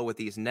a deal with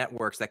these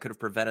networks that could have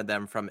prevented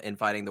them from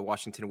inviting the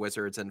Washington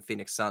Wizards and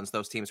Phoenix Suns.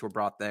 Those teams were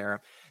brought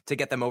there to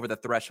get them over the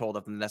threshold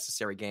of the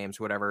necessary games,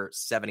 whatever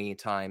 70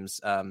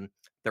 times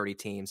 30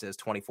 teams is,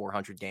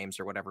 2,400 games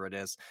or whatever it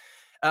is.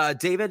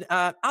 David,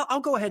 I'll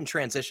go ahead and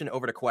transition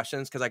over to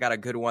questions because I got a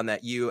good one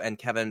that you and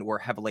Kevin were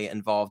heavily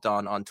involved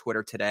on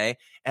Twitter today,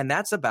 and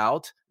that's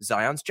about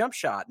Zion's jump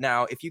shot.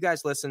 Now, if you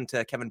guys listened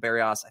to Kevin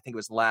Barrios, I think it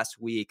was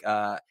last week,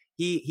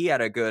 he had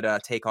a good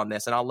take on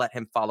this, and I'll let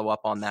him follow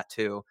up on that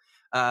too.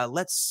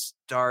 Let's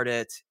start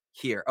it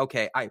here.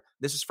 Okay,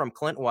 this is from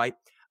Clint White.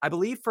 I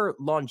believe for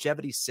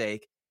longevity's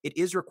sake, it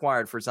is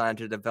required for Zion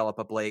to develop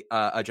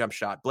a jump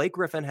shot. Blake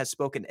Griffin has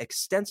spoken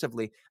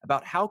extensively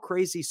about how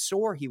crazy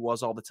sore he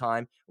was all the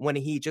time when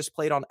he just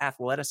played on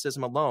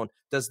athleticism alone.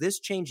 Does this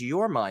change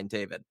your mind,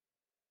 David?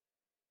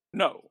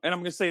 No, and I'm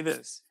going to say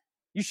this.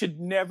 You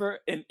should never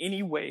in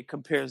any way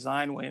compare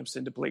Zion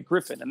Williamson to Blake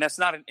Griffin. And that's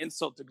not an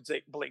insult to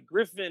Blake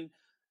Griffin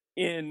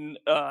in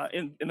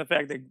the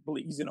fact that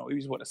he's,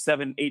 he's what, a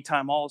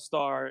 7-8-time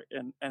All-Star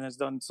and has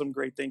done some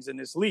great things in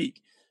this league.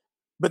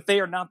 But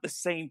they are not the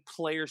same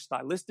player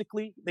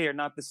stylistically. They are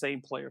not the same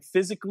player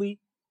physically.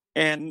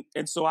 And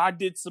so I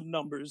did some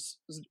numbers,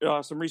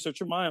 some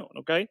research of my own,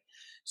 okay?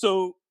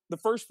 So the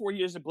first 4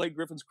 years of Blake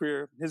Griffin's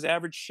career, his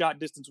average shot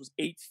distance was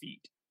 8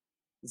 feet.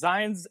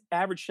 Zion's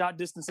average shot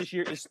distance this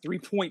year is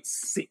 3.6.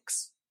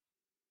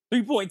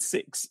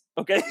 3.6,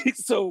 okay?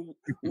 So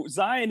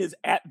Zion is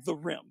at the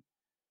rim.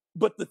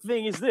 But the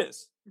thing is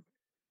this.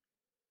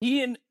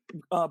 He and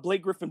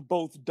Blake Griffin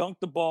both dunked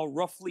the ball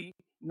roughly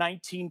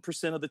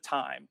 19% of the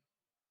time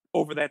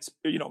over that,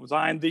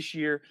 Zion this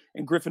year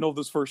and Griffin over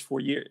those first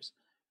 4 years.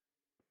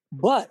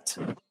 But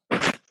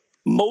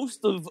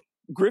most of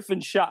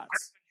Griffin's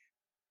shots,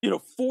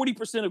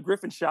 40% of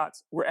Griffin's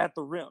shots were at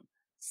the rim.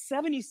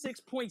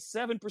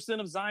 76.7%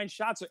 of Zion's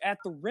shots are at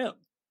the rim.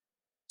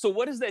 So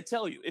what does that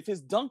tell you? If his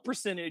dunk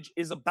percentage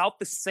is about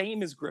the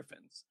same as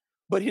Griffin's,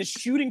 but his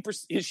shooting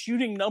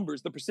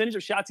numbers, the percentage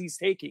of shots he's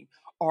taking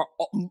are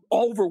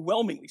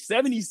overwhelmingly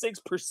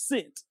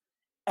 76%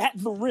 at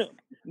the rim.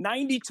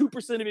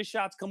 92% of his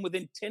shots come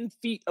within 10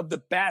 feet of the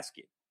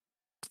basket.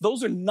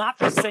 Those are not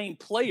the same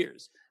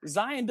players.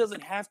 Zion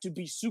doesn't have to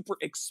be super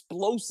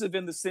explosive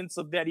in the sense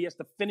of that he has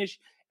to finish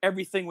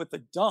everything with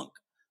a dunk.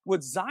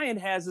 What Zion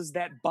has is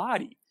that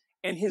body,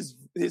 and his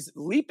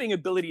leaping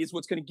ability is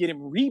what's going to get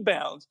him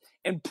rebounds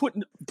and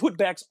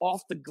putbacks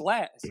off the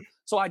glass.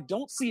 So I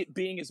don't see it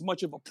being as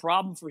much of a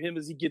problem for him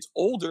as he gets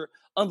older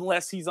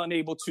unless he's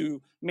unable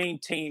to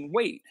maintain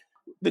weight.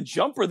 The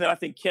jumper that I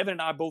think Kevin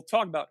and I both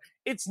talked about,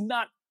 it's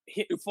not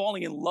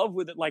falling in love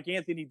with it like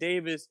Anthony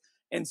Davis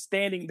and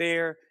standing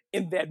there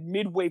in that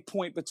midway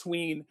point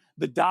between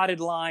the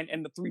dotted line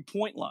and the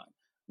three-point line.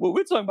 What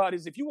we're talking about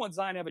is if you want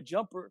Zion to have a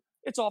jumper,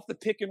 it's off the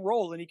pick and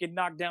roll and he can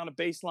knock down a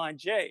baseline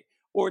J,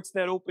 or it's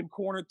that open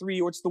corner three,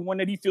 or it's the one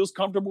that he feels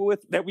comfortable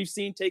with that we've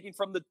seen taking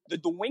from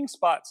the wing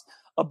spots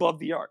above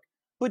the arc.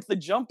 But the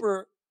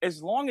jumper,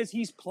 as long as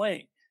he's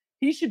playing,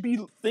 he should be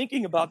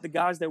thinking about the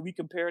guys that we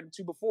compared him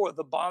to before,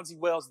 the Bonzi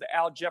Wells, the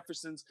Al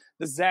Jeffersons,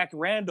 the Zach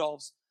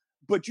Randolphs.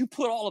 But you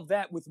put all of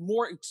that with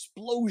more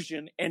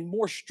explosion and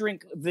more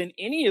strength than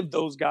any of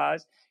those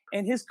guys,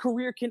 and his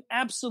career can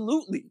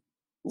absolutely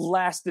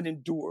last and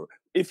endure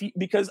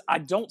because I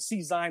don't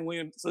see Zion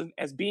Williamson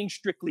as being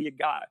strictly a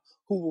guy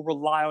who will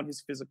rely on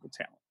his physical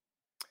talent.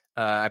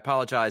 I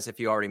apologize if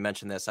you already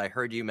mentioned this. I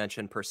heard you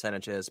mention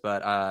percentages,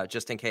 but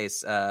just in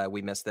case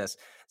we missed this,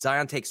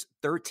 Zion takes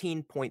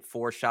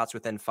 13.4 shots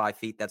within 5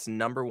 feet. That's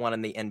number one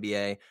in the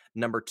NBA.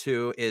 Number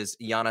two is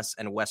Giannis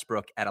and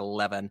Westbrook at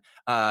 11.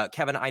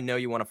 Kevin, I know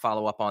you want to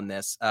follow up on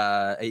this.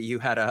 You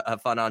had a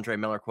fun Andre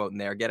Miller quote in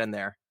there. Get in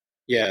there.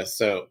 Yeah.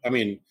 So, I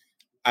mean,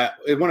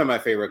 one of my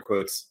favorite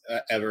quotes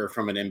ever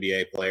from an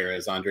NBA player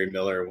is Andre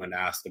Miller when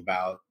asked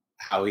about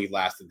how he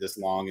lasted this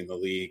long in the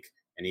league.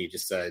 And he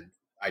just said,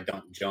 I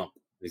don't jump.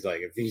 He's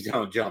like, if you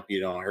don't jump, you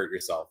don't hurt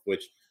yourself,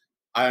 which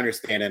I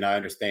understand. And I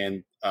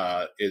understand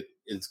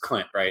it's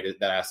Clint, right,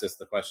 that asked us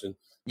the question.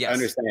 Yes. I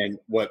understand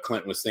what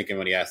Clint was thinking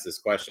when he asked this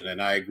question.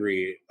 And I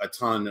agree a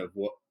ton of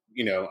what,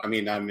 I'm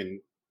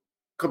in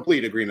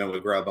complete agreement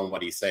with Grubb on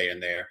what he's saying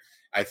there.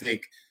 I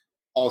think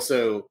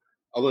also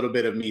a little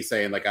bit of me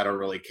saying, like, I don't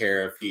really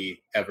care if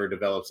he ever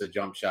develops a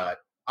jump shot.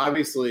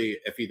 Obviously,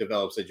 if he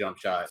develops a jump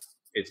shot,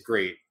 it's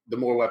great. The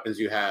more weapons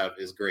you have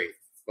is great.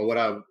 But what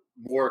I'm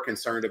more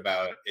concerned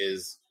about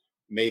is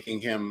making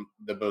him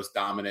the most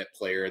dominant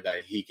player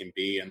that he can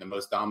be. And the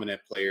most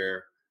dominant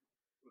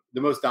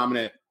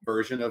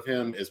version of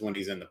him is when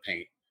he's in the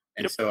paint.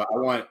 And so I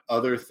want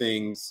other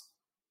things.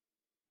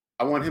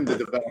 I want him to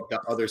develop the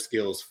other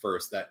skills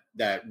first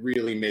that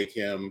really make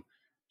him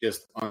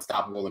just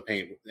unstoppable in the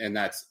paint. And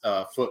that's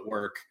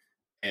footwork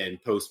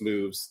and post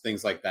moves,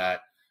 things like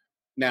that.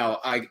 Now,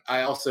 I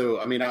also,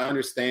 I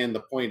understand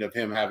the point of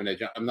him having a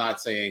jump. I'm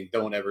not saying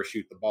don't ever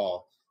shoot the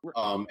ball.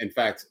 In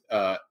fact,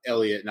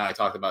 Elliot and I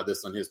talked about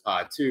this on his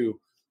pod too.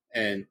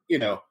 And,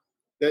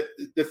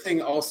 the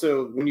thing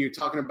also, when you're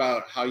talking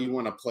about how you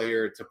want a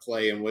player to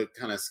play and what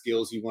kind of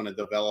skills you want to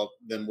develop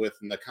them with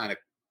and the kind of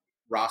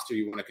roster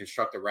you want to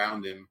construct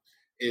around him,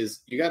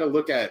 is you got to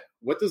look at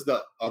what does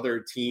the other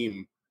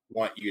team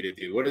want you to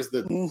do? What is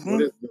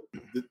the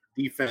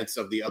defense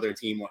of the other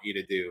team want you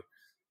to do?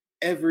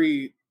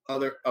 Every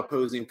other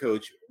opposing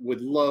coach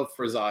would love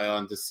for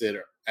Zion to sit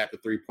at the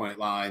 3-point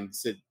line,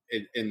 sit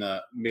in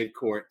the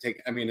mid-court,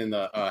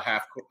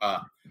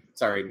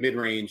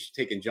 mid-range,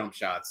 taking jump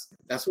shots.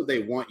 That's what they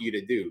want you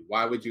to do.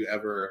 Why would you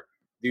ever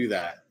do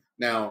that?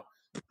 Now,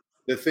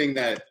 the thing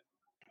that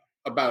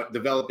about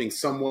developing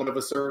somewhat of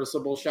a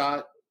serviceable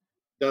shot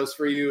does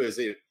for you is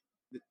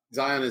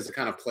Zion is the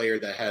kind of player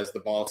that has the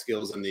ball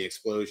skills and the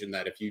explosion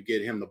that if you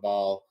get him the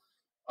ball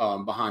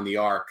behind the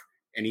arc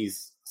and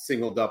he's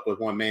singled up with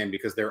one man,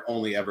 because they're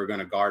only ever going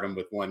to guard him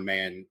with one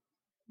man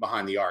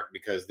behind the arc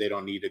because they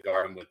don't need to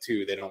guard him with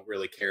two. They don't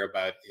really care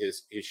about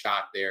his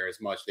shot there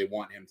as much. They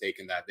want him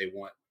taking that. They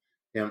want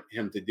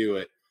him to do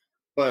it.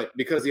 But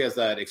because he has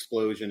that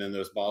explosion and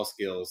those ball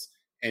skills,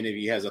 and if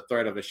he has a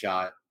threat of a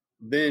shot,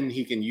 then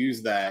he can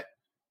use that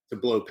to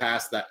blow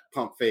past that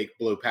pump fake,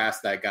 blow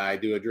past that guy,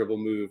 do a dribble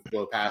move,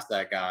 blow past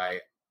that guy,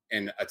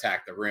 and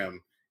attack the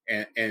rim.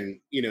 And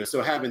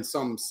so having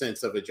some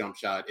sense of a jump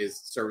shot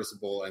is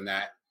serviceable in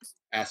that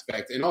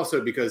aspect. And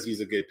also because he's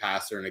a good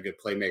passer and a good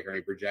playmaker and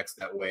he projects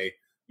that way,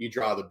 you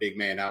draw the big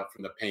man out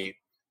from the paint.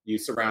 You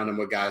surround him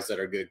with guys that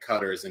are good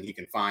cutters and he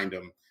can find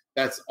them.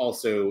 That's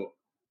also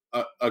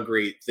a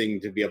great thing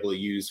to be able to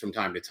use from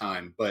time to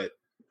time. But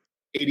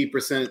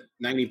 80%,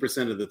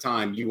 90% of the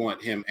time, you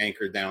want him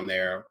anchored down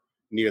there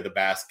near the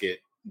basket,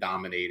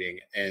 dominating.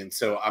 And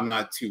so I'm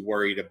not too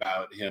worried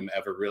about him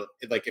ever really,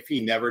 like, if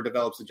he never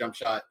develops a jump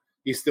shot,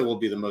 he still will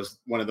be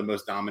one of the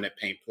most dominant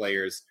paint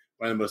players,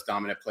 one of the most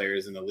dominant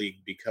players in the league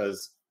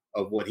because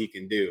of what he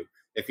can do.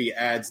 If he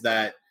adds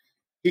that,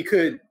 he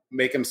could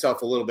make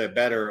himself a little bit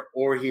better,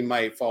 or he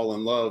might fall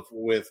in love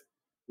with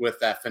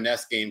that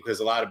finesse game, because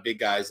a lot of big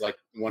guys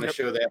want to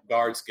show they have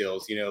guard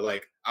skills.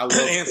 Like I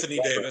love Anthony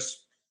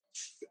Davis.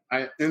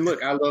 I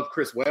love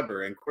Chris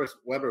Webber, and Chris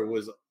Webber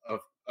was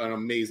an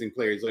amazing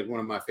player. He's like one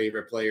of my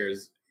favorite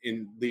players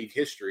in league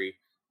history.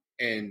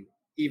 And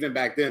even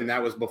back then,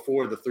 that was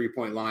before the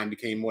 3-point line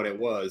became what it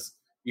was.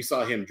 You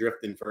saw him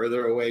drifting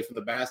further away from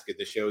the basket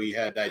to show he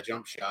had that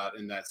jump shot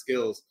and that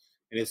skills.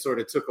 And it sort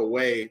of took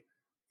away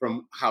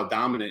from how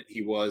dominant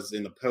he was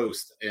in the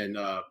post. And,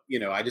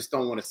 I just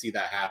don't want to see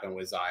that happen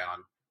with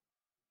Zion.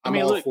 I'm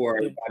all for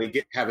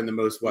everybody having the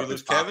most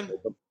weapons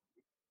possible.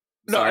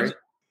 Sorry.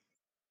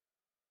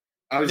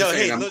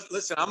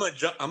 Listen, I'm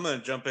gonna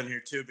jump in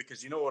here too,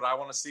 because you know what I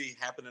want to see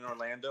happen in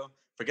Orlando?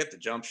 Forget the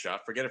jump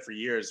shot. Forget it for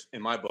years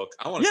in my book.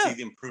 I want to see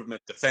the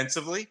improvement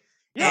defensively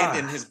and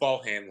in his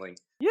ball handling.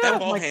 That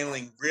ball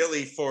handling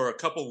really, for a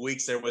couple of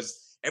weeks, there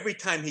was every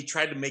time he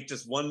tried to make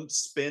just one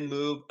spin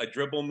move, a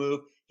dribble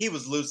move, he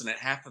was losing it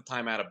half the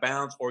time out of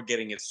bounds or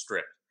getting it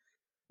stripped.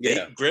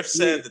 Yeah. Griff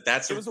said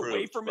that's it was improved,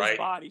 away from his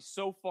body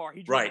so far.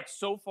 He drove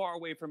so far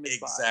away from his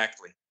body.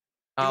 Exactly.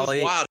 He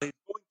was wild. He was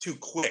going too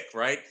quick,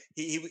 right?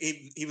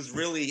 He was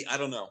really, I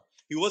don't know.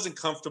 He wasn't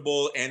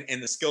comfortable,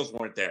 and the skills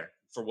weren't there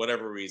for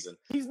whatever reason.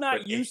 He's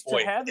not used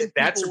to having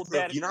people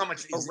that, you know how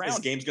much his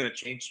game's going to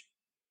change?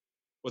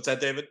 What's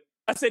that, David?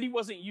 I said he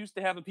wasn't used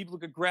to having people who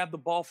could grab the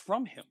ball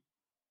from him.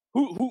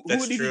 Who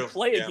would he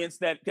play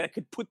against that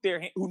could put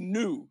who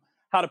knew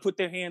how to put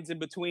their hands in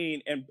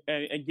between and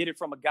get it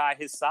from a guy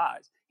his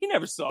size? He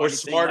never saw or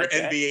smarter like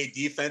NBA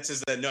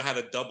defenses that know how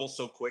to double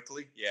so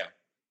quickly. Yeah.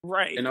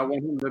 Right. And I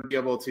want him to be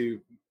able to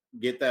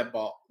get the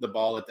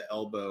ball at the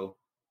elbow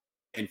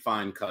and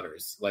find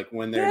cutters. Like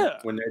when their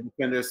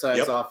defender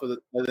sides off of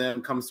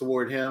them, comes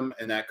toward him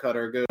and that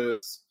cutter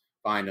goes,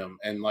 find him.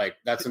 And like,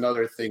 that's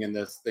another thing in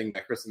this thing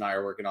that Chris and I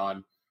are working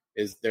on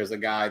is there's a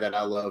guy that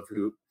I love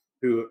who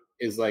who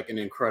is like an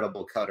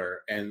incredible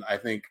cutter. And I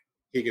think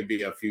he could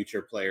be a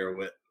future player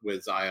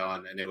with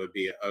Zion, and it would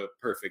be a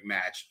perfect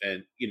match.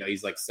 And,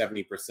 he's like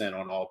 70%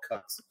 on all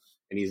cuts,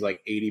 and he's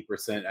like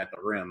 80% at the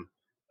rim.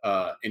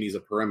 And he's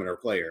a perimeter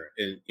player.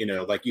 And,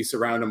 like you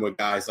surround him with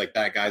guys like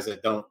that, guys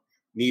that don't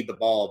need the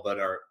ball, but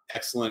are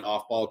excellent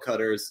off-ball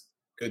cutters,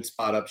 good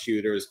spot-up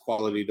shooters,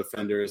 quality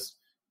defenders,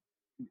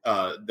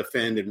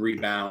 defend and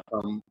rebound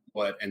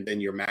and then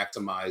you're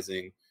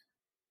maximizing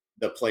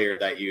the player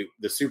the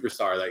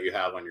superstar that you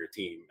have on your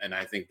team. And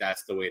I think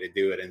that's the way to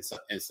do it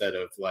instead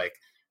of like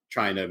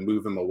trying to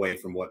move him away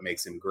from what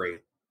makes him great.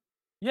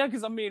 Yeah,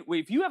 because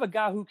if you have a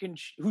guy who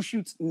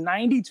shoots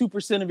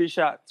 92% of his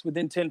shots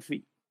within 10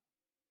 feet,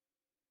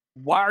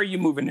 why are you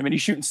moving him? And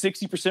he's shooting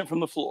 60% from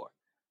the floor.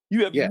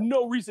 You have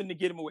no reason to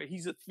get him away.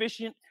 He's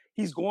efficient.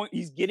 He's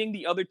getting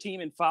the other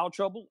team in foul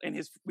trouble, and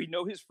we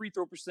know his free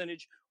throw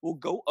percentage will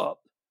go up.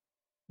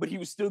 But he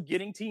was still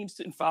getting teams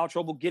in foul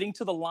trouble, getting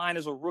to the line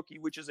as a rookie,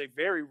 which is a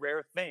very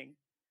rare thing.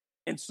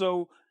 And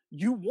so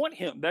you want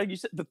him. You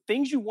said the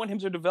things you want him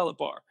to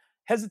develop are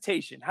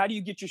hesitation. How do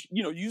you get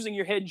using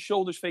your head and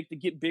shoulders fake to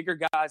get bigger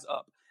guys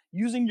up?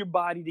 Using your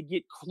body to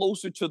get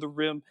closer to the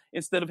rim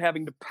instead of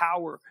having to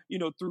power,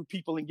 through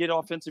people and get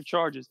offensive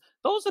charges.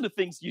 Those are the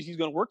things he's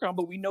going to work on.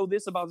 But we know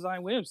this about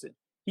Zion Williamson.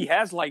 He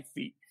has light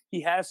feet.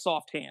 He has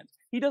soft hands.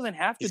 He doesn't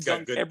have to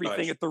dunk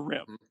everything at the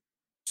rim. Mm-hmm.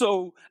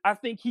 So I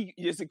think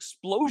his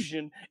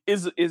explosion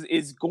is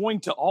going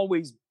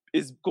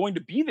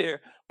to be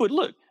there. But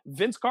look,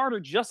 Vince Carter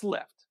just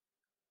left.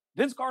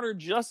 Vince Carter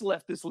just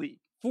left this league,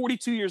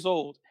 42 years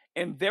old.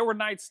 And there were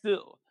nights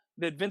still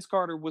that Vince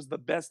Carter was the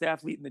best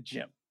athlete in the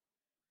gym.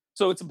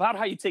 So it's about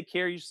how you take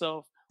care of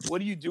yourself. What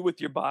do you do with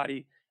your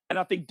body? And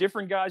I think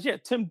different guys,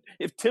 if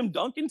Tim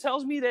Duncan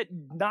tells me that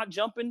not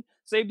jumping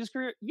saved his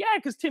career,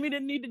 because Timmy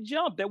didn't need to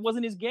jump. That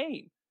wasn't his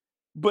game.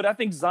 But I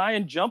think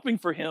Zion jumping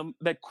for him,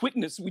 that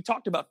quickness, we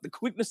talked about the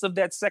quickness of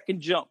that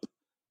second jump,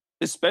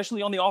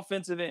 especially on the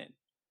offensive end,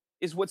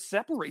 is what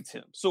separates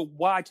him. So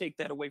why take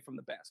that away from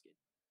the basket?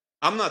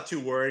 I'm not too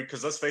worried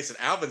because let's face it,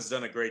 Alvin's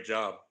done a great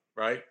job,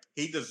 right?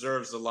 He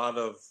deserves a lot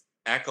of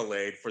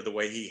accolade for the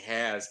way he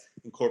has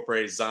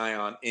incorporated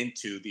Zion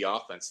into the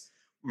offense.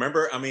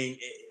 Remember,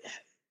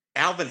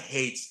 Alvin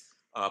hates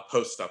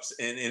post-ups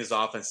in his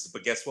offenses,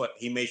 but guess what?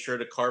 He made sure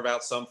to carve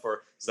out some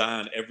for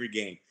Zion every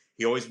game.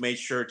 He always made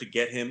sure to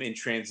get him in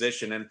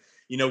transition. And,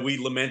 we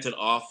lamented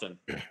often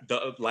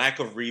the lack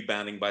of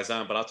rebounding by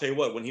Zion. But I'll tell you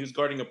what, when he was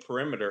guarding a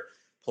perimeter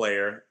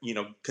player,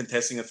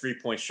 contesting a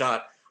three-point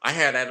shot, I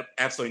had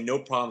absolutely no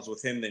problems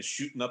with him then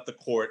shooting up the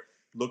court,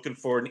 looking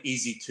for an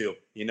easy two.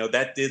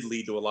 That did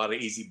lead to a lot of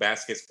easy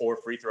baskets or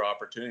free throw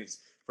opportunities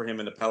for him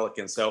in the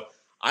Pelicans. So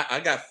I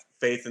got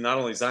faith in not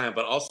only Zion,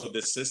 but also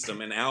this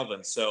system and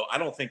Alvin. So I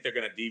don't think they're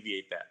going to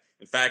deviate that.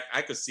 In fact,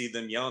 I could see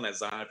them yelling at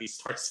Zion if he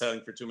starts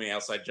settling for too many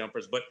outside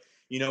jumpers. But,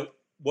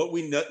 what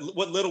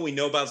little we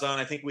know about Zion,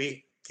 I think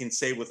we can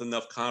say with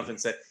enough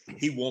confidence that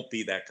he won't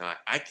be that guy.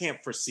 I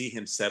can't foresee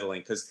him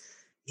settling because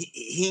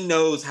he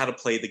knows how to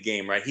play the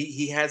game, right?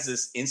 He has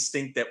this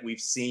instinct that we've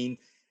seen.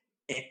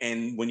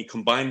 And when you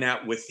combine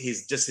that with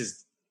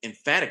his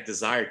emphatic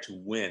desire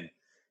to win,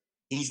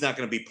 he's not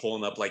going to be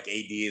pulling up like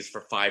AD is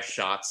for 5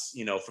 shots,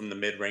 from the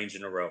mid-range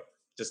in a row.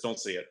 Just don't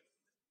see it.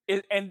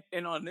 And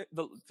on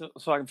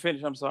so I can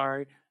finish, I'm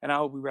sorry, and I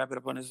hope we wrap it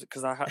up on this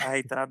because I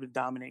hate that I've been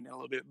dominating a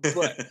little bit.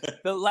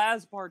 But the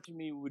last part to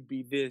me would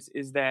be this,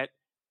 is that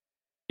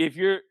if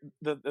you're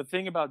the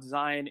thing about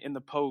Zion in the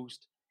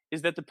post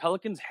is that the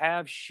Pelicans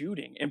have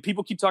shooting, and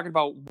people keep talking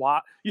about why,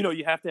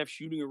 you have to have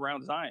shooting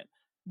around Zion.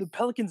 The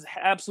Pelicans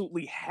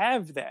absolutely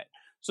have that.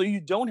 So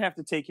you don't have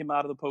to take him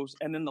out of the post.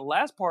 And then the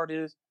last part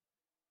is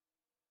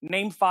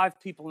name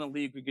 5 people in the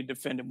league who could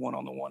defend him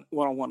one-on-one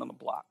on the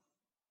block.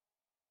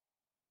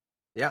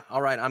 Yeah,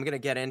 all right. I'm going to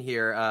get in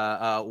here.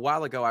 A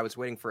while ago, I was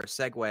waiting for a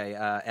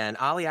segue, and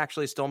Ali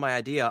actually stole my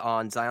idea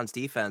on Zion's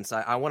defense.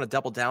 I want to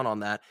double down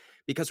on that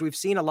because we've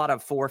seen a lot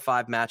of 4 or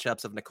 5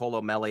 matchups of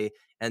Nicolo Melli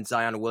and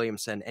Zion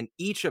Williamson, and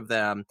each of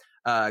them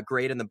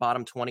grade in the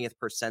bottom 20th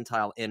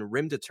percentile in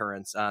rim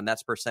deterrence.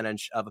 That's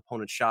percentage of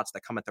opponent shots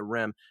that come at the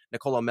rim.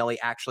 Nicolo Melli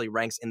actually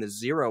ranks in the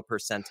 0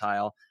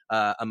 percentile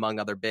among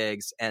other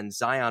bigs, and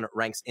Zion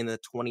ranks in the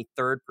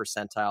 23rd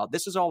percentile.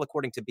 This is all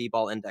according to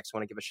B-Ball Index. I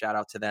want to give a shout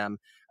out to them.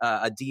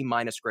 A D-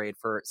 grade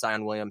for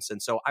Zion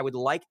Williamson. So I would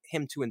like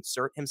him to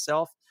insert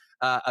himself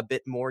a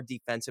bit more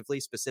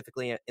defensively,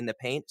 specifically in the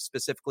paint,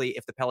 specifically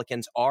if the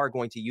Pelicans are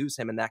going to use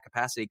him in that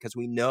capacity, because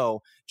we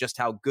know just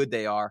how good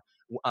they are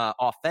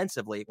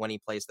offensively when he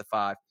plays the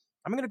 5.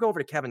 I'm going to go over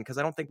to Kevin because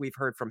I don't think we've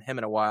heard from him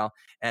in a while.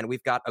 And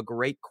we've got a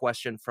great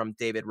question from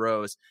David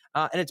Rose.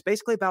 And it's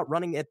basically about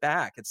running it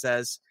back. It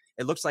says,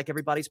 it looks like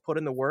everybody's put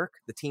in the work.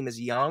 The team is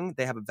young.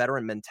 They have a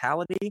veteran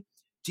mentality.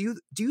 Do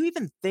you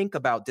even think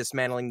about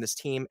dismantling this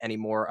team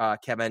anymore,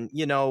 Kevin?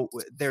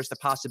 There's the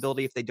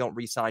possibility if they don't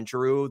re-sign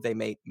Drew, they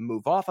may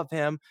move off of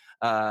him.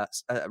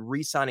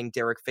 Re-signing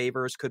Derek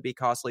Favors could be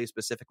costly,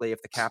 specifically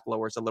if the cap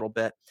lowers a little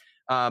bit.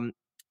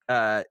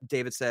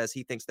 David says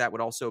he thinks that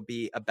would also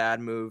be a bad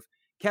move.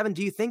 Kevin,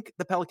 do you think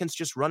the Pelicans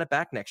just run it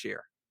back next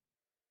year?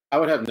 I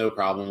would have no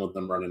problem with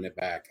them running it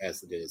back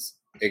as it is.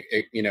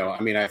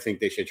 I think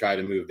they should try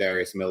to move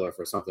Darius Miller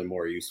for something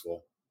more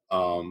useful.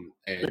 And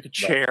like a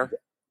chair.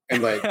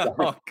 And let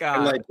Oh, God.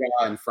 and let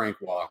Ja and Frank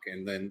walk,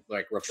 and then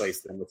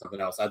replace them with something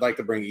else. I'd like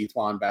to bring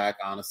Etwan back,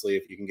 honestly,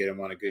 if you can get him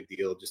on a good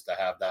deal, just to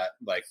have that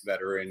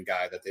veteran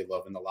guy that they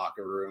love in the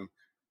locker room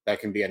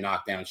that can be a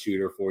knockdown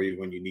shooter for you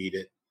when you need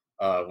it,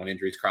 when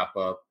injuries crop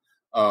up.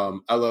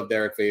 I love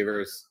Derek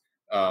Favors.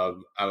 I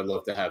would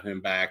love to have him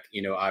back.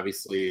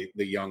 Obviously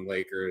the young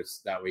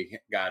Lakers that we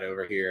got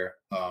over here.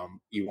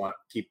 You want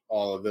to keep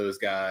all of those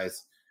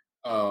guys,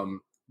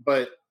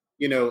 but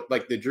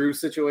the Drew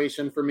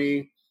situation for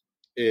me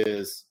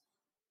it's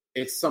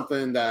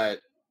something that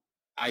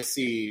I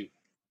see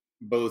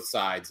both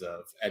sides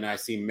of, and I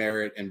see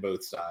merit in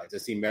both sides. I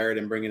see merit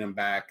in bringing him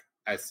back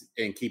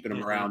and keeping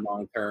him around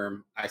long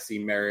term. I see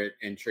merit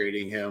in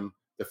trading him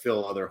to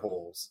fill other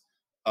holes.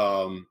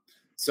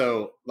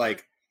 So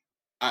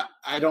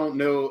I don't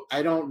know.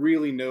 I don't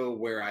really know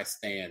where I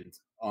stand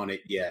on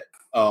it yet.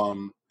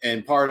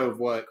 And part of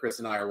what Chris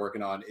and I are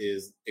working on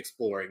is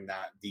exploring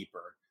that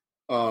deeper.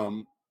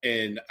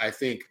 And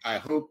I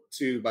hope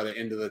to, by the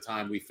end of the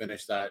time we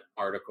finish that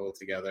article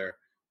together,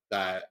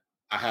 that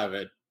I have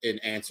an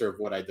answer of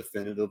what I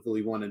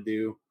definitively want to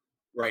do.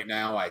 Right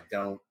now, I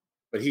don't.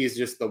 But he's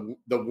just the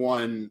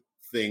one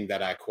thing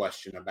that I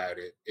question about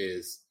it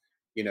is,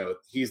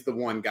 he's the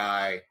one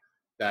guy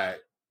that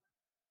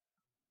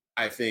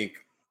I think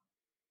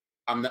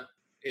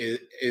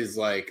is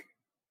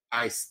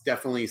I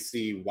definitely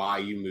see why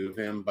you move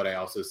him, but I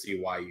also see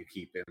why you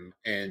keep him.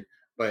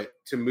 But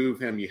to move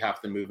him, you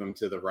have to move him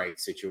to the right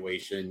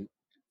situation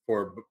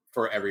for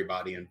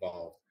everybody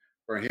involved,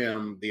 for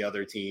him, the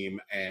other team,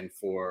 and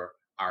for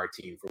our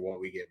team, for what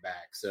we get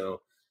back.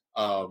 So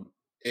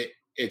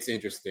it's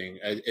interesting.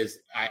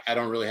 I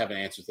don't really have an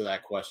answer to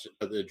that question,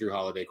 the Drew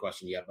Holiday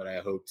question yet, but I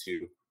hope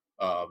to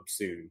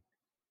soon.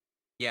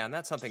 Yeah, and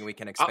that's something we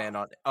can expand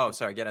on. Oh,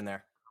 sorry, get in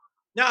there.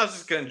 No, I was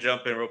just going to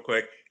jump in real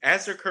quick.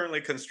 As they're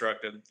currently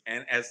constructed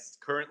and as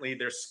currently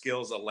their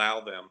skills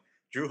allow them,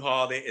 Drew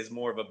Holiday is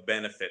more of a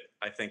benefit,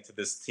 I think, to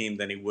this team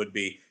than he would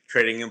be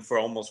trading him for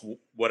almost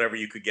whatever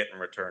you could get in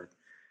return.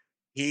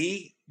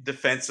 He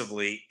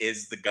defensively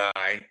is the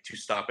guy to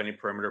stop any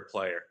perimeter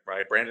player,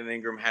 right? Brandon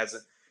Ingram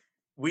hasn't.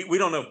 We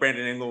don't know if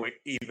Brandon Ingram will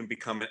even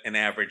become an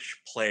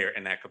average player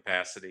in that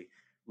capacity.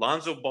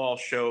 Lonzo Ball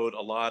showed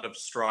a lot of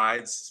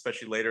strides,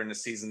 especially later in the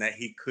season, that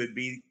he could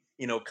be,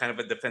 kind of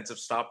a defensive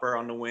stopper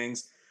on the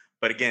wings.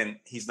 But again,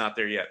 he's not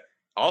there yet.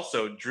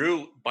 Also,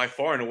 Drew, by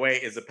far and away,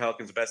 is the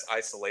Pelicans' best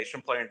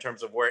isolation player in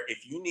terms of where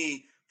if you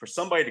need for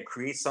somebody to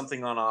create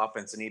something on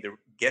offense and either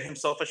get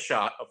himself a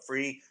shot, a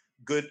free,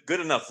 good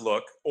enough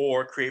look,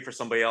 or create for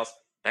somebody else,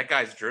 that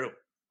guy's Drew,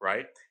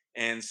 right?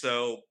 And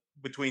so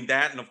between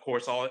that and, of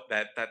course, all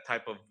that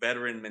type of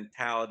veteran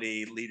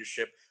mentality,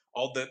 leadership,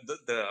 all the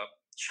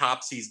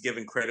chops he's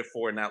given credit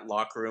for in that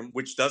locker room,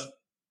 which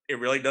it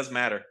really does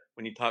matter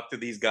when you talk to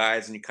these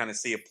guys and you kind of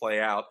see it play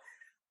out.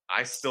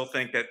 I still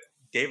think that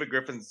David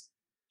Griffin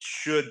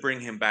should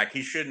bring him back.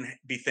 He shouldn't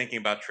be thinking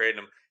about trading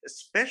him,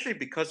 especially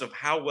because of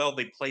how well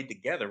they played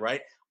together,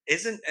 right?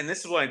 And this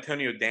is what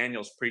Antonio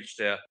Daniels preached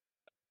to.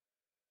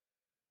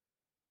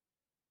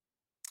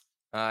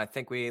 I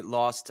think we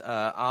lost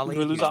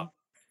Ali.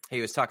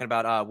 He was talking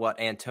about what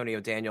Antonio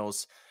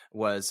Daniels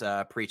was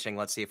preaching.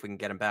 Let's see if we can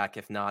get him back.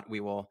 If not,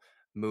 we will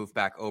move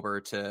back over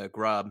to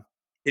Grubb.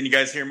 Can you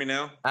guys hear me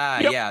now?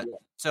 Yep. Yeah.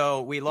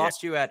 So we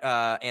lost you at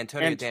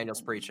Antonio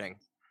Daniels preaching.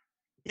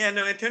 Yeah,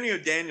 no, Antonio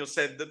Daniels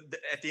said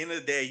at the end of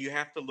the day, you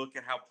have to look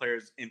at how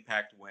players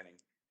impact winning.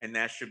 And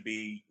that should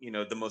be,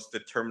 the most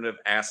determinative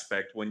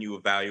aspect when you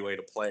evaluate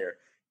a player.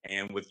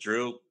 And with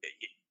Drew,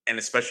 and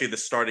especially the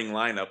starting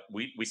lineup,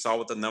 we saw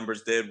what the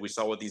numbers did. We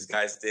saw what these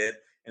guys did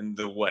in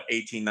the,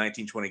 18,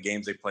 19, 20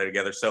 games they play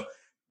together. So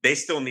they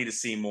still need to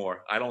see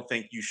more. I don't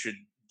think you should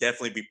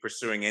definitely be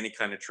pursuing any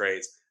kind of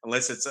trades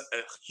unless it's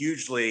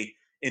hugely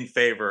in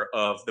favor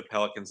of the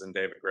Pelicans and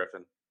David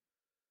Griffin.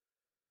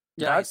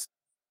 Yeah, nice.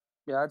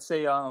 I'd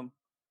say,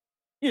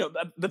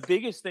 the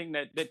biggest thing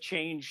that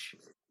changed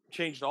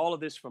all of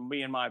this for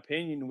me, in my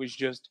opinion, was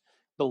just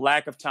the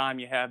lack of time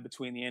you have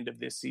between the end of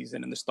this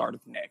season and the start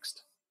of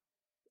next.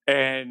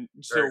 And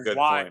so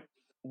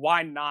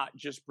why not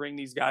just bring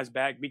these guys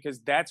back? Because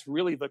that's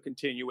really the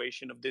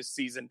continuation of this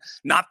season,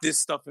 not this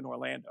stuff in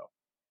Orlando.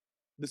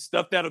 The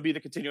stuff that'll be the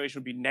continuation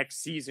will be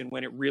next season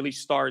when it really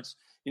starts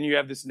and you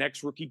have this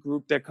next rookie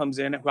group that comes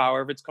in,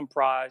 however it's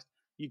comprised.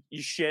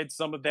 You shed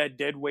some of that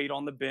dead weight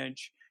on the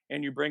bench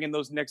and you bring in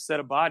those next set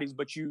of bodies.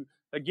 But you,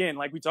 again,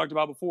 like we talked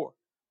about before,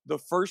 the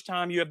first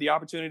time you have the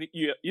opportunity,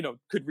 you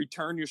could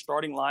return your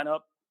starting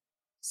lineup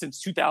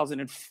since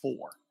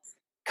 2004.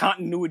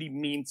 Continuity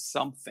means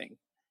something.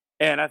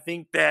 And I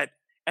think that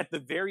at the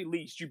very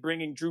least, you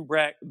bringing Drew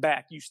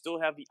back, you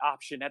still have the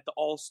option at the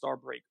All-Star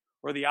break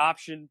or the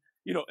option,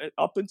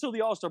 up until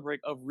the All-Star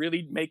break of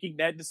really making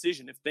that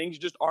decision. If things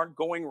just aren't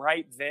going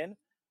right, then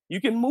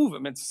you can move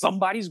him and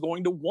somebody's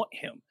going to want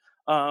him.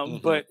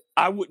 But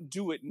I wouldn't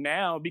do it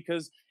now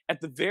because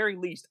at the very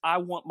least, I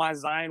want my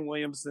Zion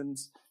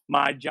Williamsons,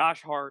 my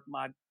Josh Hart,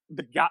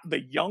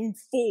 the young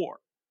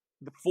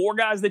the four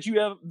guys that you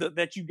have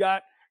that you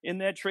got in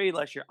that trade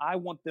last year. I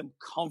want them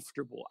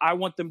comfortable. I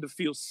want them to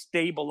feel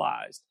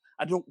stabilized.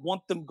 I don't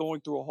want them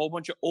going through a whole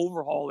bunch of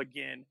overhaul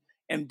again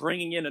and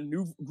bringing in a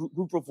new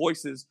group of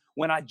voices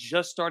when I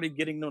just started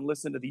getting them to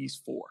listen to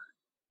these four.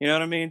 You know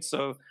what I mean?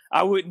 So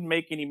I wouldn't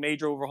make any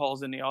major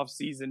overhauls in the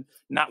offseason,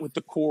 not with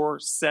the core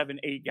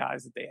 7-8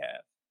 guys that they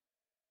have.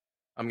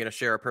 I'm going to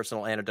share a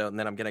personal anecdote, and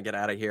then I'm going to get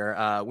out of here.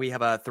 We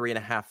have a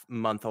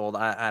 3.5-month-old.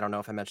 I don't know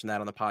if I mentioned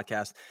that on the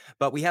podcast,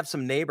 but we have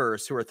some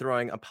neighbors who are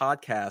throwing a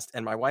podcast,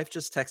 and my wife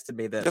just texted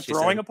me this. They're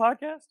throwing a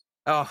podcast?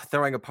 Oh,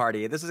 throwing a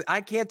party.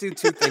 I can't do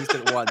two things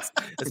at once.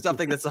 It's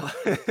something that's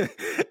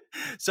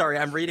sorry,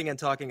 I'm reading and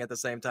talking at the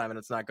same time, and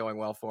it's not going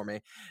well for me.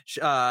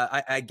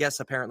 I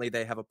guess apparently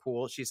they have a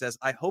pool. She says,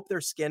 I hope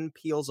their skin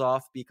peels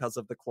off because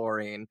of the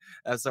chlorine.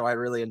 So I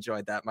really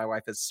enjoyed that. My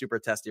wife is super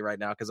testy right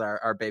now because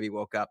our baby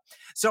woke up.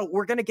 So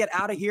we're going to get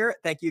out of here.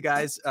 Thank you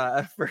guys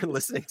for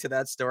listening to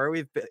that story.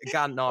 We've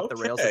gotten off the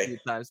rails a few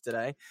times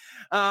today.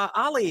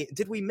 Ali,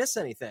 did we miss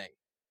anything?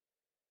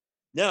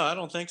 No, I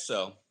don't think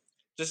so.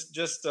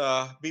 Just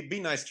be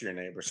nice to your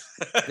neighbors.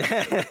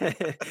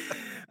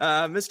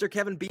 Mr.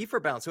 Kevin B for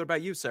Bounce. What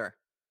about you, sir?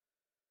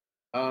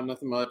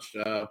 Nothing much.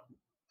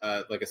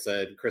 Like I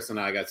said, Chris and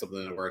I got something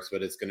in the works,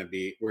 but it's going to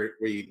be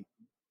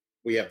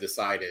we have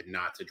decided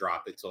not to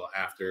drop it till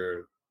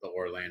after the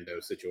Orlando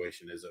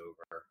situation is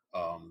over.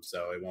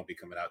 So it won't be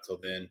coming out till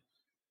then.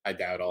 I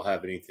doubt I'll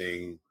have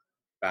anything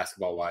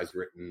basketball wise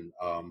written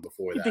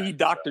before that. You think he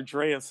Dr.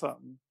 Dre or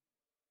something?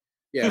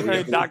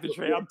 Yeah, Dr.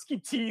 Dre. I'm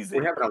keep teasing.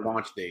 We're having a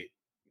launch date.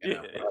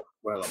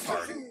 We're at a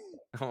party.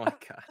 Oh my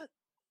God.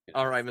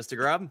 All right, Mr.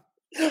 Grubb.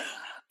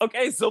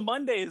 Okay, so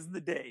Monday is the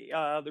day,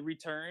 the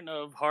return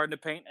of Hard to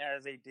Paint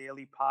as a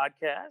daily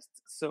podcast.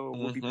 So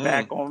we'll be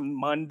back on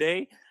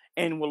Monday,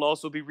 and we'll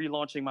also be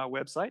relaunching my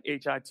website,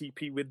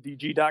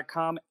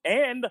 hitpwithdg.com,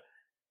 and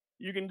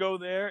you can go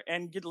there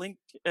and get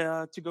linked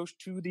to go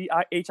to the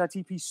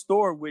HITP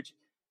store, which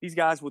these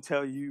guys will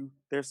tell you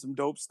there's some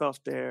dope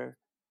stuff there,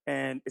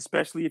 and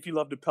especially if you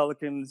love the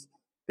Pelicans,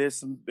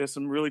 there's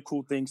some really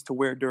cool things to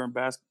wear during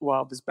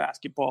while this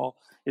basketball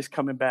is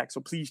coming back.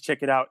 So please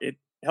check it out. It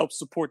helps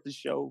support the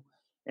show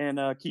and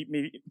keep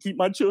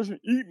my children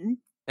eating.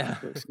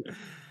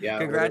 Yeah,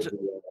 I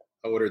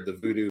ordered the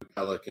Voodoo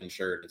Pelican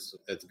shirt.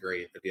 It's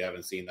great. If you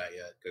haven't seen that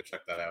yet, go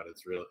check that out.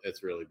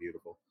 It's really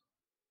beautiful.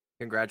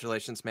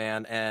 Congratulations,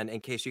 man. And in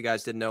case you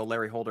guys didn't know,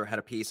 Larry Holder had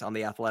a piece on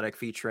The Athletic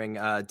featuring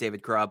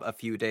David Grubb a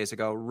few days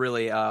ago.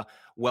 Really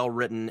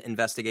well-written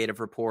investigative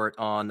report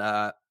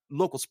on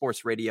local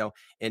sports radio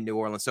in New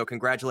Orleans. So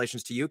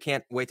congratulations to you.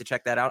 Can't wait to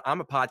check that out. I'm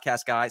a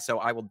podcast guy, so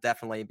I will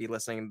definitely be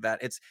listening to that.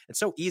 It's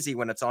so easy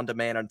when it's on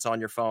demand and it's on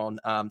your phone.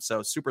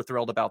 So super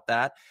thrilled about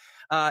that.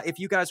 If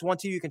you guys want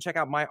to, you can check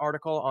out my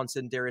article on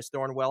Sindarius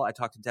Thornwell. I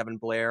talked to Devin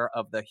Blair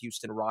of the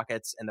Houston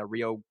Rockets and the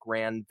Rio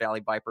Grande Valley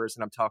Vipers,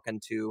 and I'm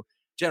talking to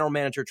General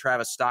Manager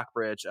Travis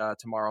Stockbridge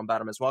tomorrow about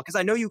him as well, because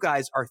I know you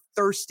guys are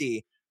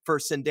thirsty for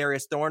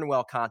Sindarius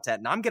Thornwell content,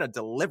 and I'm going to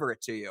deliver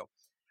it to you.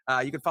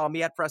 You can follow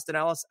me at Preston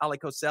Ellis, Ali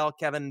Cosell,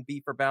 Kevin B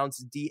for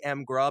Bounce,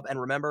 DM Grubb. And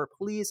remember,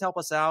 please help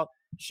us out.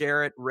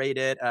 Share it, rate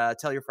it,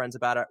 tell your friends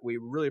about it. We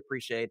really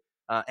appreciate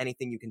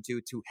anything you can do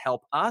to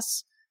help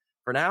us.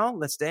 For now,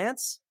 let's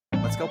dance.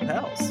 Let's go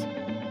Pels.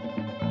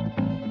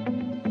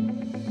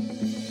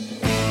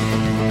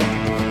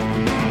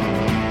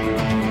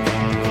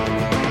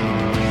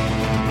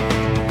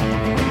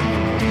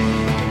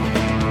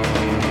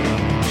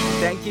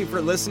 Thank you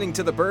for listening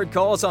to the Bird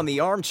Calls on the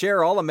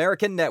Armchair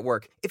All-American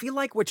Network. If you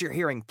like what you're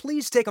hearing,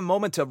 please take a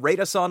moment to rate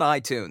us on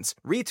iTunes,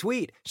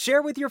 retweet,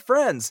 share with your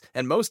friends,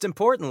 and most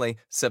importantly,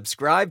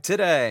 subscribe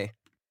today.